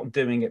that's not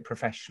doing it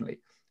professionally.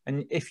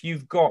 And if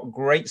you've got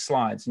great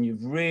slides and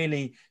you've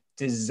really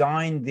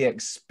designed the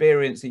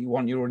experience that you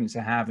want your audience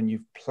to have, and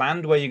you've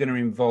planned where you're going to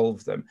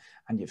involve them,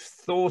 and you've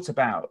thought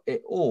about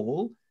it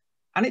all,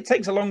 and it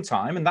takes a long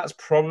time, and that's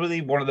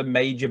probably one of the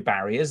major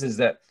barriers, is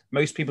that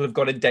most people have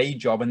got a day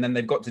job and then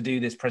they've got to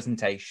do this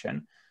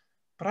presentation.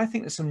 But I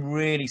think there's some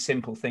really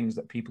simple things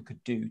that people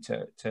could do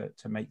to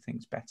make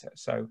things better.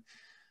 So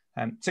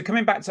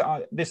coming back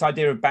to this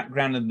idea of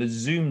background and the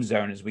zoom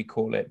zone, as we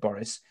call it,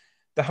 Boris,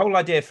 the whole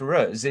idea for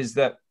us is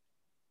that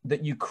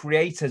you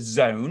create a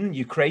zone,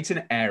 you create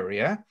an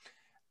area,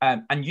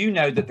 and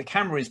that the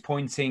camera is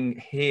pointing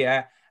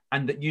here,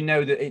 and that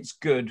that it's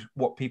good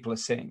what people are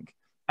seeing.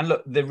 And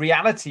look, the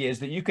reality is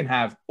that you can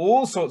have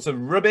all sorts of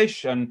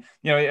rubbish. And,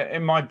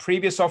 in my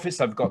previous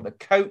office, I've got the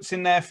coats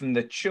in there from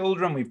the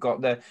children. We've got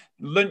the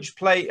lunch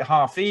plate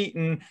half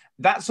eaten.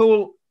 That's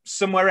all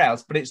somewhere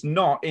else, but it's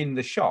not in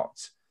the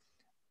shot.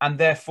 And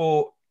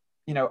therefore,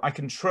 I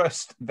can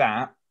trust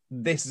that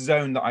this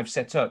zone that I've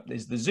set up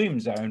is the Zoom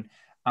zone,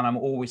 and I'm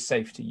always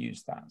safe to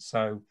use that.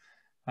 So,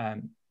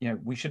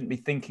 we shouldn't be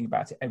thinking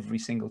about it every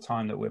single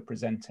time that we're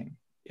presenting.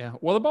 Yeah.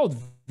 What about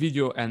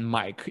video and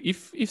mic?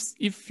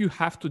 If you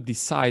have to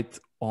decide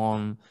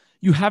on,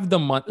 you have the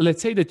money,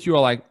 let's say that you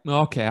are like,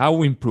 okay, I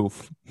will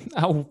improve.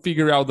 I will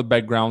figure out the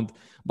background,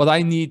 but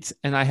I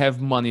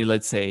have money,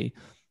 let's say,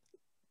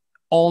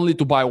 only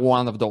to buy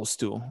one of those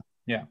two.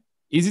 Yeah.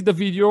 Is it the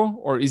video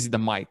or is it the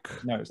mic?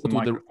 No, it's the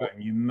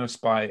microphone. You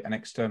must buy an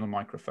external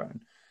microphone.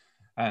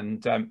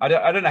 And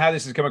I don't know how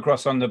this has come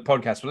across on the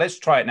podcast, but let's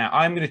try it now.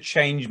 I'm going to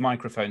change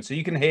microphone so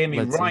you can hear me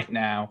right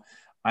now.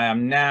 I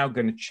am now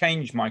going to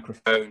change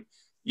microphone.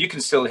 You can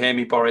still hear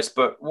me, Boris,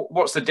 but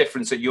what's the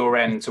difference at your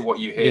end to what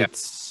you hear?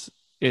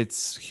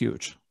 It's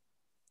huge.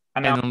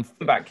 And now I'm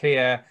back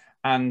here,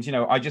 and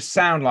I just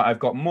sound like I've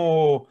got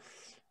more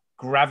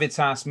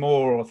gravitas,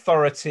 more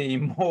authority,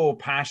 more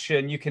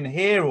passion. You can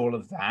hear all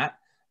of that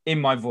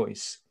in my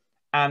voice.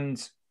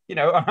 And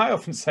I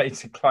often say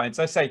to clients,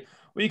 I say,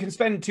 well, you can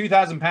spend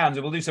 £2,000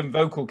 and we'll do some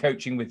vocal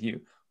coaching with you,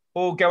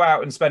 or go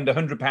out and spend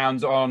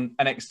 £100 on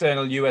an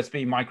external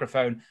USB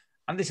microphone.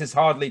 And this is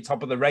hardly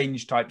top of the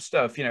range type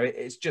stuff.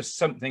 It's just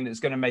something that's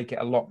going to make it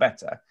a lot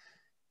better.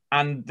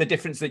 And the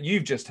difference that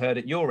you've just heard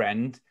at your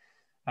end.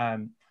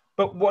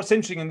 But what's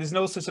interesting, and there's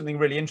also something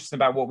really interesting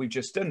about what we've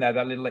just done there,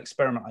 that little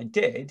experiment I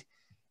did,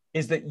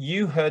 is that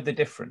you heard the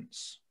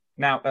difference.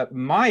 Now, at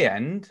my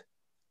end,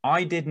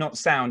 I did not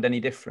sound any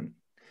different.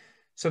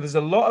 So there's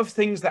a lot of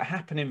things that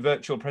happen in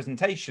virtual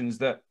presentations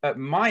that at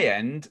my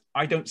end,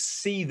 I don't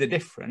see the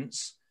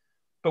difference.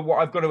 But what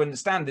I've got to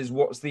understand is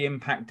what's the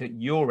impact at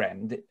your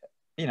end,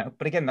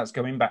 but again, that's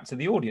going back to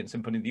the audience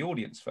and putting the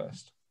audience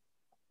first.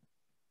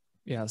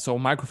 Yeah. So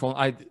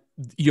microphone,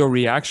 your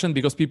reaction,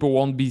 because people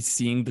won't be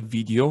seeing the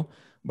video,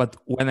 but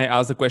when I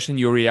asked the question,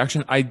 your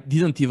reaction, I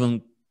didn't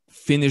even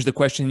finish the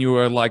question. You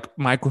were like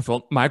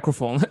microphone,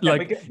 yeah,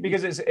 like,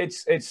 because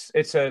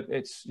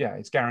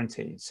it's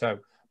guaranteed. So,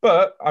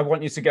 but I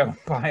want you to go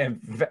buy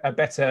a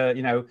better,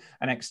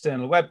 an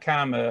external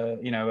webcam, a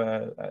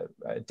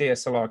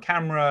DSLR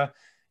camera.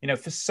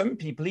 For some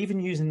people, even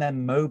using their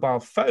mobile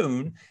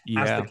phone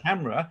as the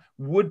camera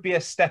would be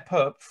a step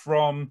up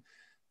from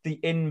the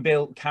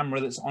inbuilt camera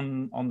that's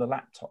on the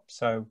laptop.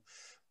 So,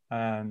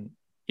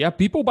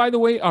 people, by the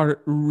way, are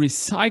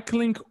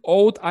recycling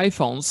old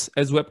iPhones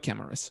as web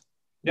cameras.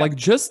 Yeah. Like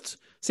just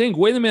saying,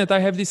 wait a minute, I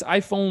have this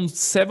iPhone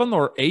 7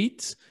 or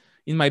 8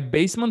 in my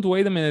basement.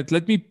 Wait a minute,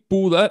 let me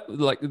pull that,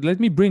 let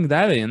me bring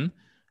that in.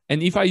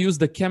 And if I use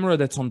the camera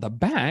that's on the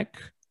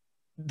back,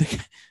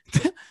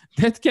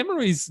 that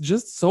camera is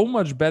just so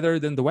much better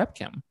than the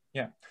webcam.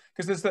 Yeah,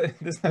 because there's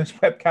those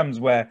webcams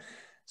where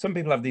some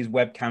people have these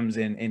webcams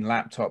in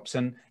laptops,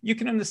 and you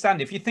can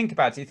understand if you think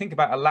about it. You think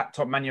about a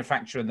laptop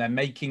manufacturer, and they're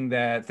making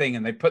their thing,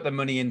 and they put the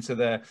money into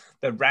the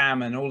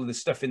RAM and all of the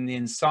stuff in the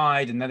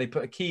inside, and then they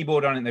put a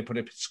keyboard on it, and they put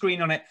a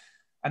screen on it,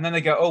 and then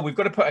they go, oh, we've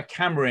got to put a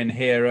camera in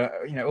here.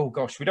 Oh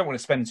gosh, we don't want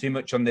to spend too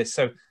much on this.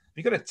 So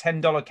we've got a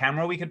 $10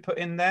 camera we could put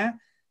in there.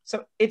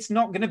 So it's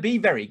not going to be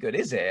very good,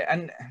 is it?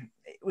 And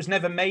it was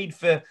never made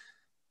for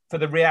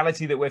the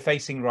reality that we're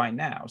facing right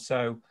now.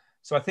 So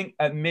I think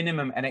at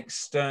minimum, an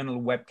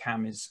external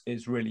webcam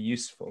is really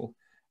useful.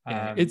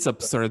 It's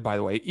absurd, by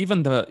the way.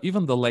 Even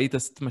the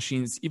latest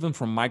machines, even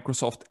from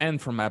Microsoft and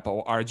from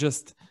Apple, are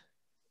just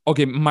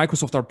okay.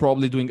 Microsoft are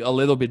probably doing a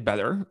little bit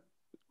better,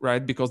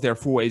 right? Because they're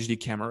full HD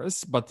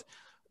cameras. But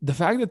the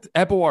fact that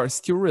Apple are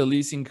still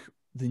releasing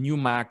the new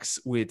Macs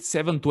with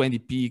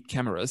 720p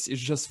cameras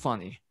is just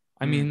funny.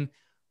 I mean,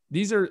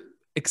 these are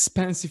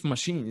expensive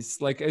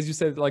machines. Like, as you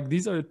said, like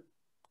these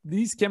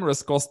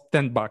cameras cost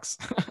 $10.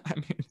 I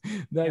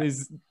mean,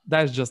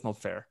 that's just not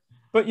fair.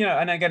 But,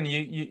 and again,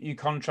 you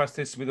contrast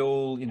this with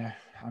all,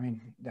 I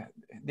mean,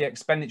 the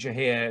expenditure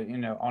here,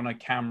 on a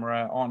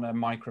camera, on a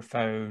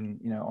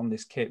microphone, on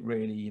this kit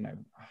really,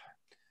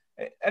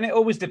 and it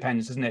always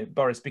depends, doesn't it,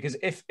 Boris? Because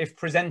if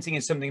presenting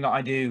is something that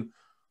I do,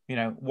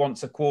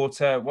 once a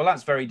quarter, well,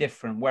 that's very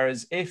different.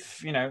 Whereas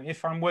if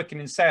I'm working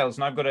in sales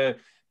and I've got to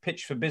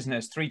pitch for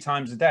business 3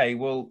 times a day,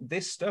 well,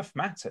 this stuff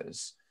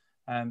matters.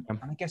 And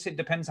I guess it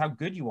depends how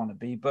good you want to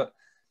be, but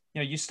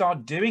you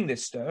start doing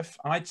this stuff,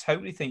 and I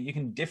totally think you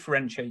can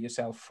differentiate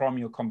yourself from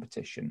your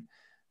competition.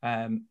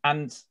 And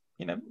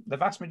the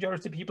vast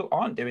majority of people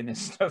aren't doing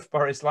this stuff,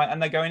 Boris, and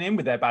they're going in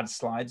with their bad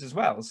slides as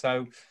well.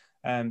 So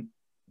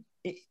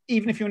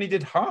even if you only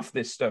did half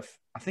this stuff,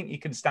 I think you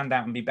can stand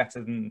out and be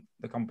better than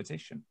the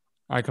competition.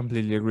 I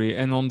completely agree.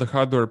 And on the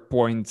hardware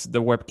point,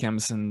 the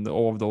webcams and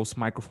all of those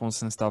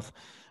microphones and stuff,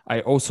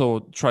 I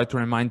also try to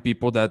remind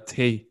people that,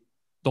 hey,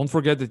 don't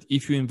forget that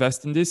if you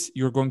invest in this,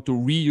 you're going to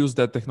reuse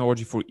that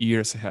technology for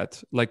years ahead.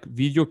 Like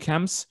video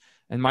cams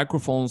and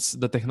microphones,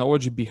 the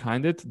technology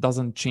behind it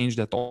doesn't change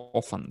that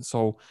often.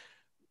 So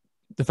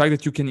the fact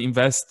that you can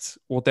invest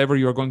whatever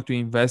you're going to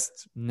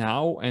invest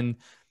now and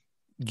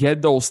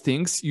get those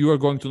things, you are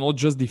going to not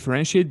just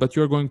differentiate, but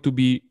you're going to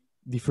be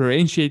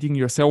differentiating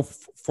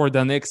yourself for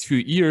the next few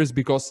years,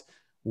 because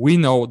we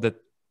know that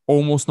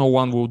almost no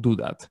one will do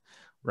that.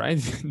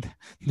 Right?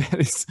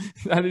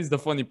 that is the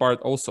funny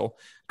part also.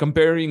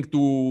 Comparing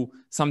to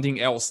something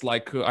else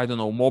like, I don't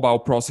know,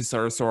 mobile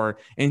processors or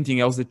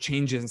anything else that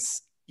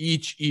changes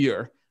each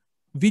year.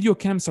 Video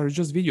cams are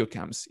just video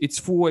cams. It's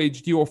full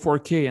HD or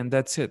 4K and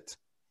that's it.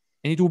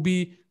 And it will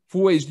be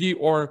full HD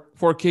or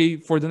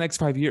 4K for the next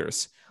 5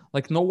 years.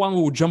 Like no one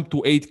will jump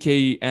to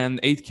 8K,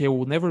 and 8K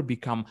will never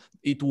become,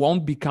 it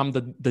won't become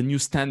the new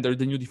standard,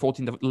 the new default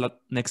in the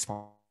next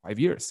 5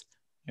 years.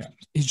 Yeah.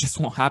 It just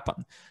won't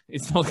happen.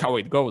 It's not how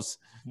it goes.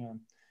 Yeah.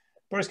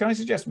 Boris, can I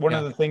suggest one Yeah.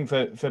 other thing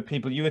for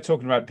people? You were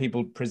talking about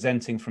people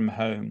presenting from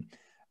home,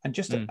 and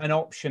just an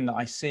option that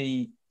I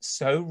see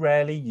so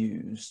rarely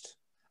used.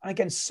 And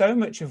again, so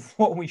much of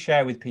what we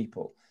share with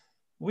people,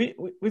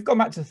 we've gone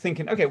back to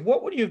thinking, okay,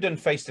 what would you have done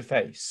face to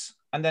face?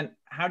 And then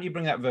how do you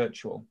bring that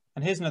virtual?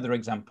 And here's another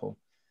example.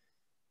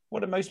 What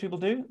do most people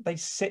do? They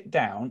sit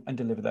down and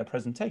deliver their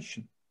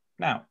presentation.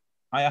 Now,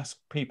 I ask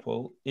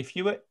people, if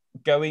you were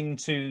going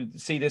to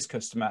see this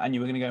customer and you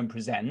were going to go and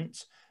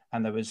present,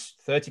 and there was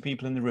 30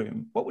 people in the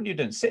room, what would you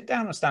do? Sit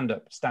down or stand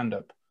up? Stand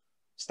up.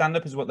 Stand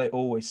up is what they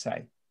always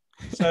say.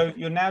 So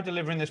you're now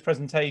delivering this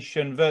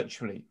presentation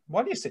virtually.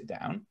 Why do you sit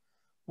down?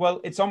 Well,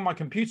 it's on my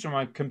computer.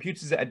 My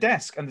computer's at a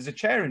desk and there's a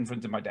chair in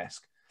front of my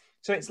desk.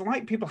 So it's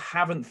like people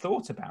haven't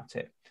thought about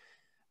it.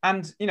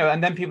 And, you know,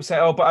 and then people say,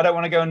 oh, but I don't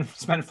want to go and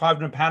spend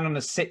 £500 on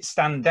a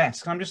sit-stand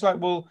desk. And I'm just like,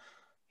 well,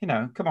 you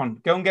know, come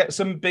on, go and get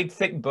some big,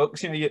 thick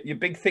books, you know, your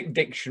big, thick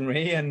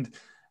dictionary and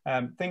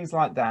things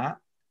like that.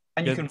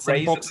 And you can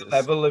raise up the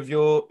level of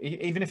your,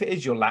 even if it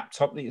is your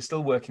laptop that you're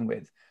still working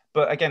with.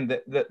 But again,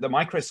 the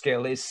micro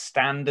skill is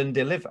stand and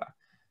deliver.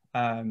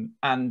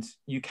 And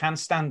you can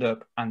stand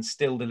up and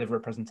still deliver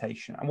a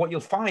presentation. And what you'll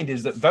find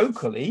is that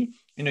vocally,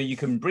 you know, you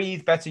can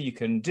breathe better, you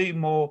can do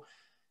more.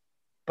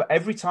 But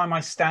every time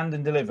I stand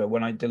and deliver,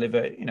 when I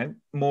deliver, you know,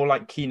 more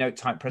like keynote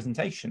type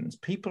presentations,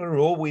 people are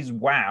always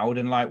wowed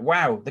and like,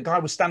 wow, the guy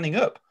was standing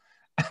up.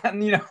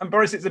 And, you know, and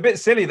Boris, it's a bit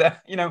silly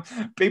that, you know,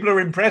 people are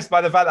impressed by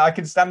the fact that I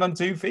can stand on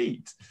 2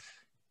 feet.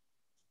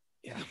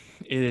 Yeah,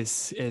 it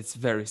is. It's a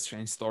very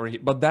strange story.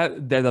 But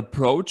that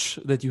approach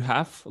that you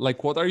have,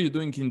 like, what are you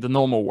doing in the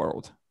normal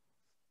world?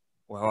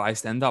 Well, I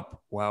stand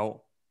up.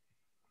 Well,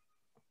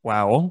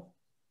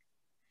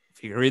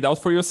 figure it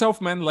out for yourself,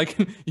 man. Like,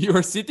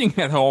 you're sitting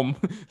at home.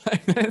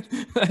 Like,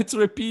 let's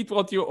repeat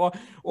what you are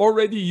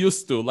already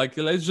used to. Like,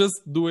 let's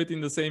just do it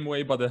in the same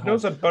way, but at home.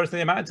 Also, both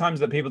the amount of times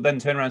that people then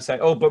turn around and say,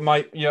 oh, but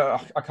my, you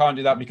know, I can't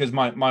do that because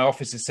my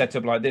office is set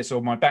up like this,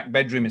 or my back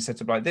bedroom is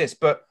set up like this.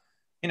 But,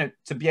 you know,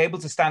 to be able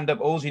to stand up,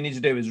 all you need to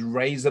do is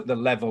raise up the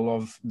level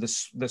of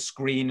the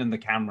screen and the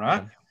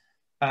camera.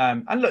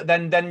 And look,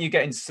 then you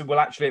get into, well,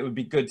 actually, it would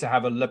be good to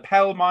have a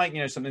lapel mic, you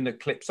know, something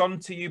that clips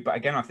onto you. But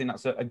again, I think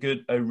that's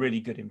a really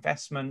good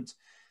investment.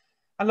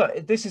 And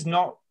look, this is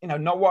not, you know,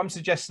 not what I'm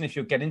suggesting if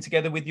you're getting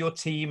together with your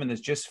team and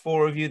there's just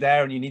 4 of you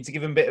there and you need to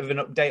give them a bit of an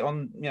update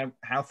on, you know,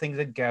 how things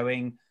are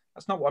going.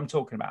 That's not what I'm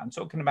talking about. I'm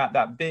talking about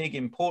that big,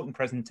 important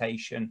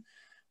presentation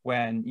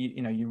when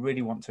you know you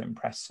really want to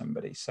impress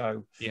somebody.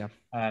 So yeah,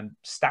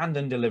 stand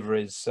and deliver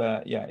is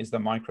the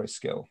micro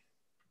skill.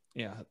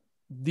 Yeah,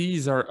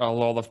 these are a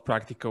lot of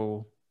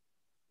practical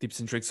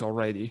tips and tricks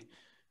already.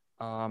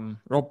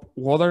 Rob,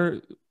 what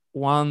are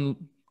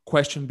one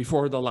question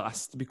before the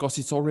last, because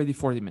it's already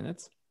 40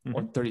 minutes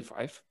or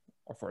 35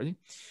 or 40.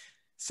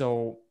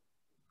 So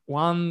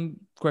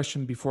one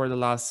question before the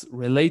last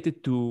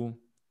related to,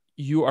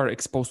 you are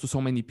exposed to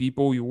so many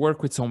people, you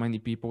work with so many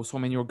people, so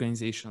many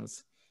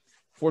organizations.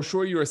 For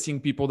sure, you are seeing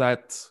people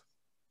that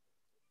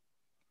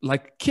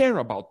like care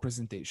about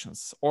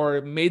presentations or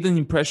made an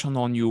impression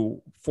on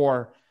you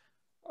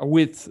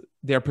with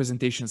their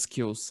presentation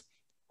skills.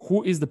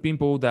 Who is the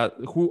people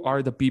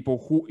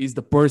who is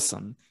the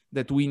person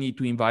that we need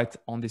to invite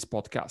on this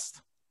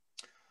podcast?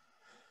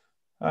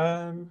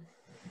 Well,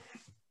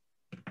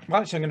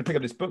 actually, I'm going to pick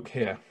up this book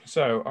here.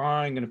 So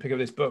I'm going to pick up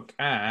this book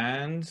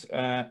and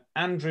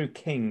Andrew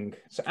King.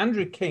 So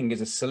Andrew King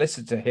is a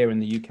solicitor here in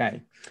the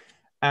UK.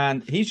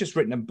 And he's just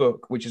written a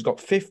book which has got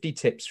 50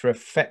 tips for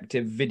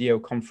effective video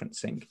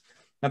conferencing.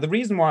 Now, the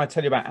reason why I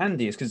tell you about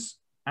Andy is because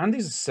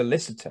Andy's a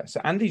solicitor.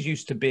 So Andy's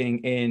used to being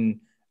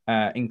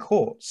in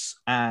courts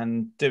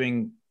and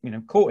doing, you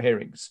know, court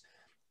hearings.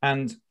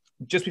 And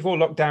just before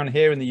lockdown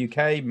here in the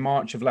UK,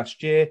 March of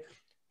last year,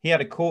 he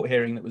had a court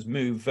hearing that was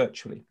moved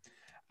virtually.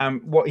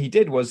 And what he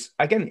did was,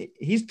 again,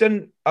 he's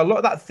done a lot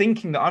of that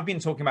thinking that I've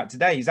been talking about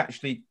today. He's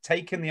actually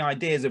taken the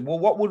ideas of, well,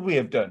 what would we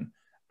have done?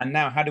 And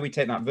now how do we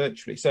take that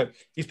virtually? So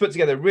he's put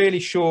together a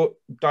really short,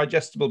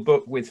 digestible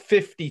book with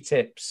 50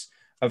 tips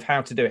of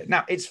how to do it.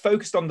 Now, it's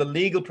focused on the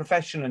legal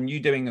profession and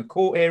you doing a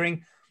court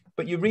hearing,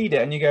 but you read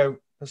it and you go,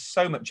 there's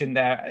so much in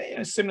there, you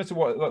know, similar to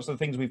what lots of the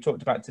things we've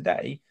talked about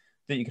today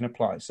that you can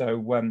apply. So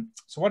why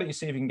don't you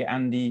see if you can get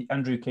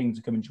Andrew King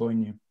to come and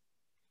join you?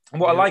 And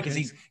what I like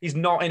is he's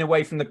not in a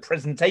way from the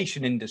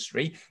presentation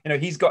industry. You know,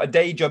 he's got a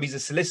day job, he's a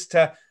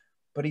solicitor,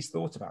 but he's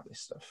thought about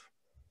this stuff.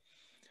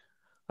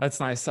 That's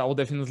nice. I will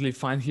definitely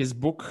find his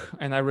book,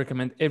 and I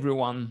recommend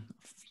everyone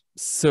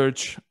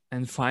search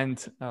and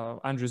find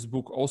Andrew's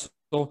book. Also,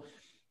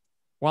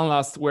 one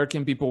last, where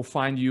can people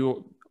find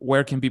you?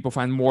 Where can people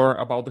find more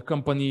about the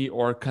company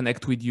or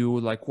connect with you?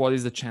 Like, what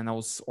is the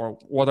channels, or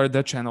what are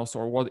the channels,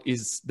 or what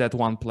is that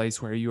one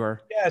place where you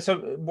are? Yeah, so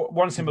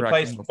one simple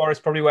place for us,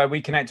 probably where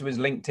we connected, was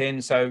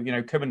LinkedIn. So, you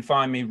know, come and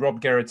find me,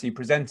 Rob Geraghty,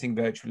 presenting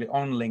virtually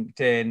on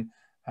LinkedIn.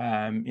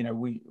 You know,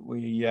 we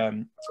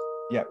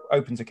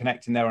open to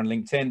connecting there on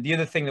LinkedIn. The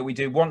other thing that we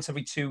do once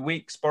every 2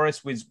 weeks,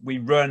 Boris, was we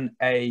run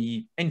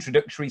a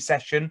introductory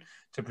session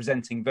to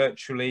presenting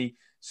virtually.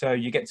 So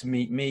you get to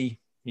meet me,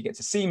 you get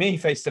to see me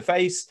face to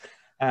face.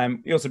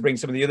 We also bring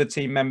some of the other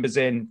team members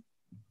in,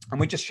 and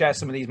we just share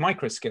some of these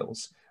micro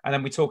skills. And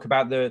then we talk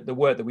about the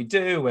work that we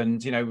do.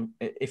 And, you know,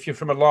 if you're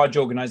from a large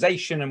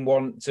organization and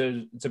want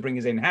to bring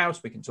us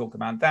in-house, we can talk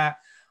about that.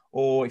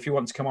 Or if you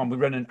want to come on, we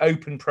run an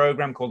open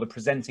program called the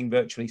Presenting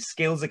Virtually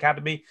Skills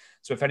Academy.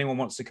 So if anyone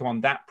wants to come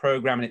on that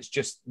program and it's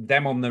just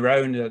them on their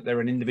own, they're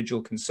an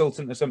individual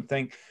consultant or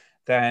something,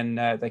 then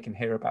they can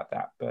hear about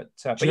that. But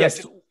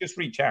yes, just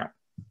reach out.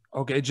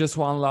 Okay, just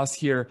one last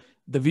here.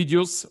 The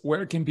videos,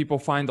 where can people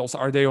find those?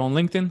 Are they on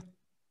LinkedIn?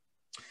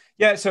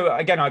 Yeah, so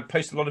again, I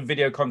post a lot of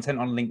video content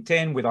on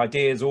LinkedIn with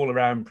ideas all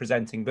around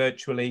presenting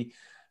virtually.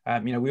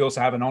 You know, we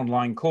also have an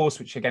online course,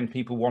 which again,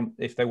 people want,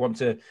 if they want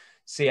to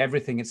see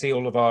everything and see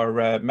all of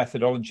our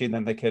methodology,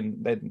 then they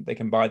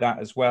can buy that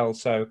as well.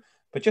 So,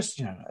 but just,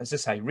 you know, as I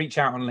say, reach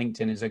out on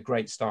LinkedIn is a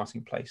great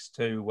starting place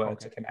to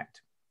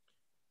connect.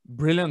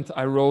 Brilliant.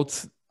 I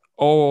wrote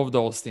all of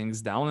those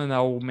things down, and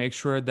I'll make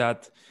sure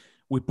that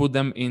we put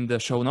them in the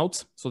show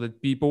notes so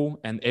that people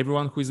and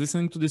everyone who is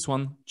listening to this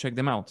one, check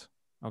them out.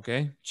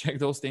 Okay, check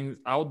those things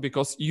out,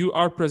 because you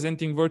are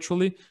presenting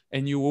virtually,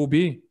 and you will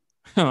be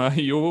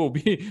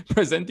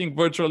presenting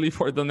virtually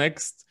for the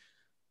next.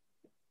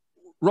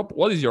 Rob,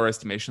 what is your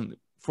estimation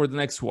for the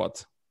next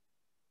what?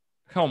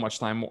 How much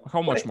time?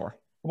 How much more?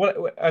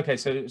 Well, okay,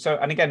 so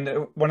and again,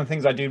 one of the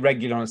things I do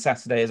regularly on a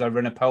Saturday is I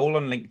run a poll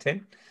on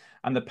LinkedIn,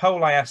 and the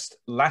poll I asked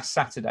last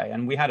Saturday,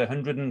 and we had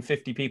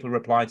 150 people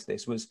reply to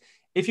this, was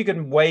if you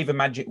could wave a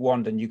magic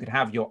wand and you could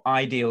have your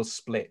ideal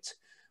split,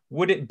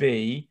 would it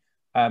be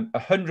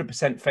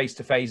 100%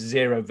 face-to-face,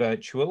 zero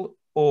virtual,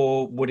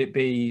 or would it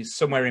be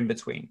somewhere in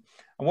between?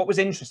 And what was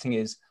interesting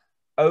is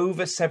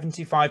over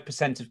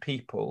 75% of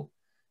people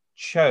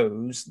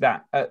chose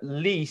that at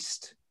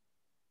least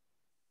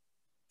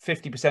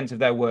 50% of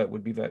their work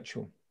would be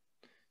virtual.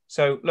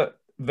 So look,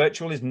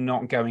 virtual is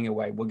not going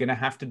away. We're going to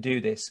have to do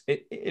this.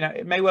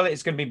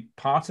 It's going to be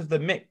part of the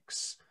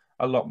mix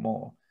a lot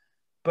more.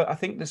 But I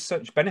think there's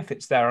such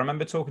benefits there. I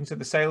remember talking to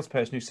the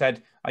salesperson who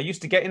said, I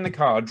used to get in the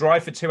car,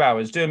 drive for 2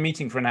 hours, do a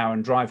meeting for an hour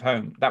and drive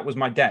home. That was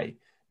my day.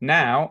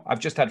 Now I've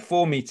just had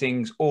 4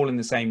 meetings all in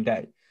the same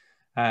day.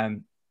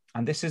 And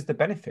this is the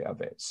benefit of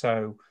it.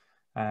 So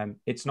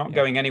it's not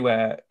going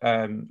anywhere,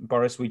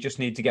 Boris. We just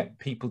need to get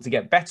people to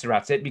get better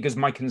at it, because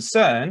my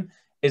concern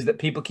is that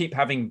people keep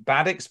having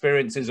bad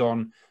experiences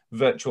on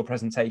virtual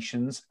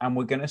presentations, and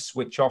we're going to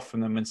switch off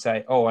from them and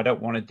say, oh, I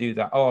don't want to do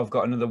that. Oh, I've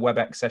got another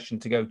WebEx session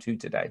to go to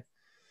today.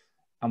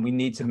 And we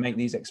need to make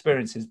these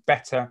experiences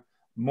better,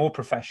 more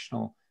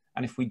professional.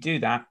 And if we do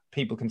that,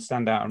 people can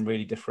stand out and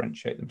really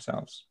differentiate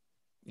themselves.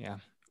 Yeah.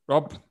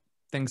 Rob,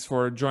 thanks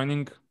for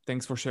joining.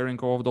 Thanks for sharing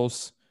all of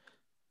those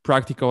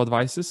practical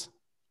advices.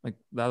 Like,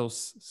 that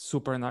was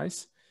super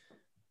nice.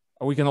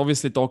 We can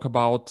obviously talk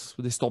about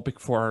this topic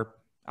for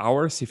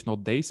hours, if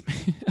not days,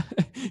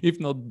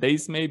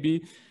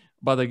 maybe.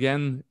 But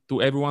again,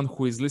 to everyone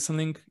who is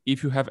listening,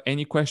 if you have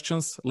any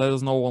questions, let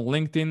us know on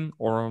LinkedIn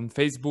or on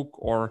Facebook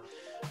or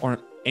on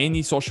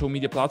any social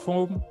media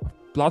platform.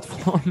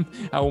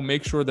 I will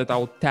make sure that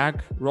I'll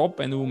tag Rob,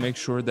 and we'll make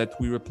sure that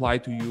we reply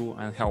to you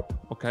and help.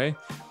 Okay.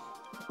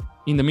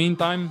 In the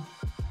meantime,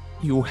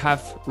 you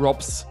have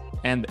Rob's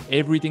and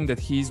everything that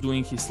he's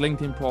doing, his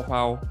LinkedIn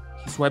profile,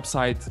 his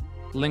website,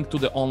 link to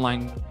the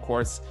online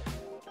course.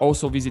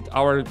 Also visit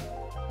our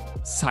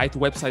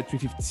website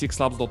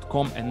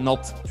 356labs.com and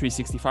not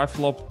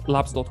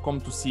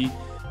 365labs.com to see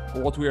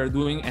what we are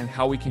doing and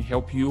how we can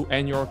help you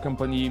and your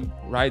company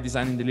write,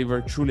 design, and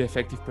deliver truly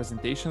effective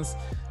presentations.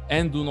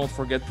 And do not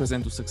forget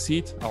Present to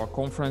Succeed, our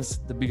conference,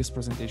 the biggest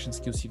presentation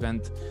skills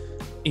event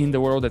in the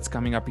world, that's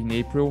coming up in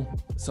April.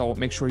 So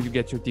make sure you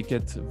get your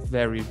ticket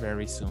very,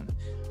 very soon.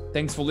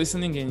 Thanks for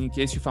listening, and in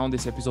case you found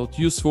this episode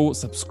useful,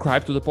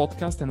 subscribe to the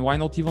podcast, and why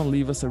not even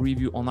leave us a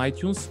review on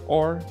iTunes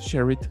or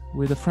share it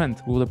with a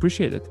friend. We would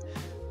appreciate it.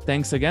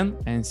 Thanks again,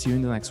 and see you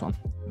in the next one.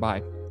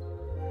 Bye.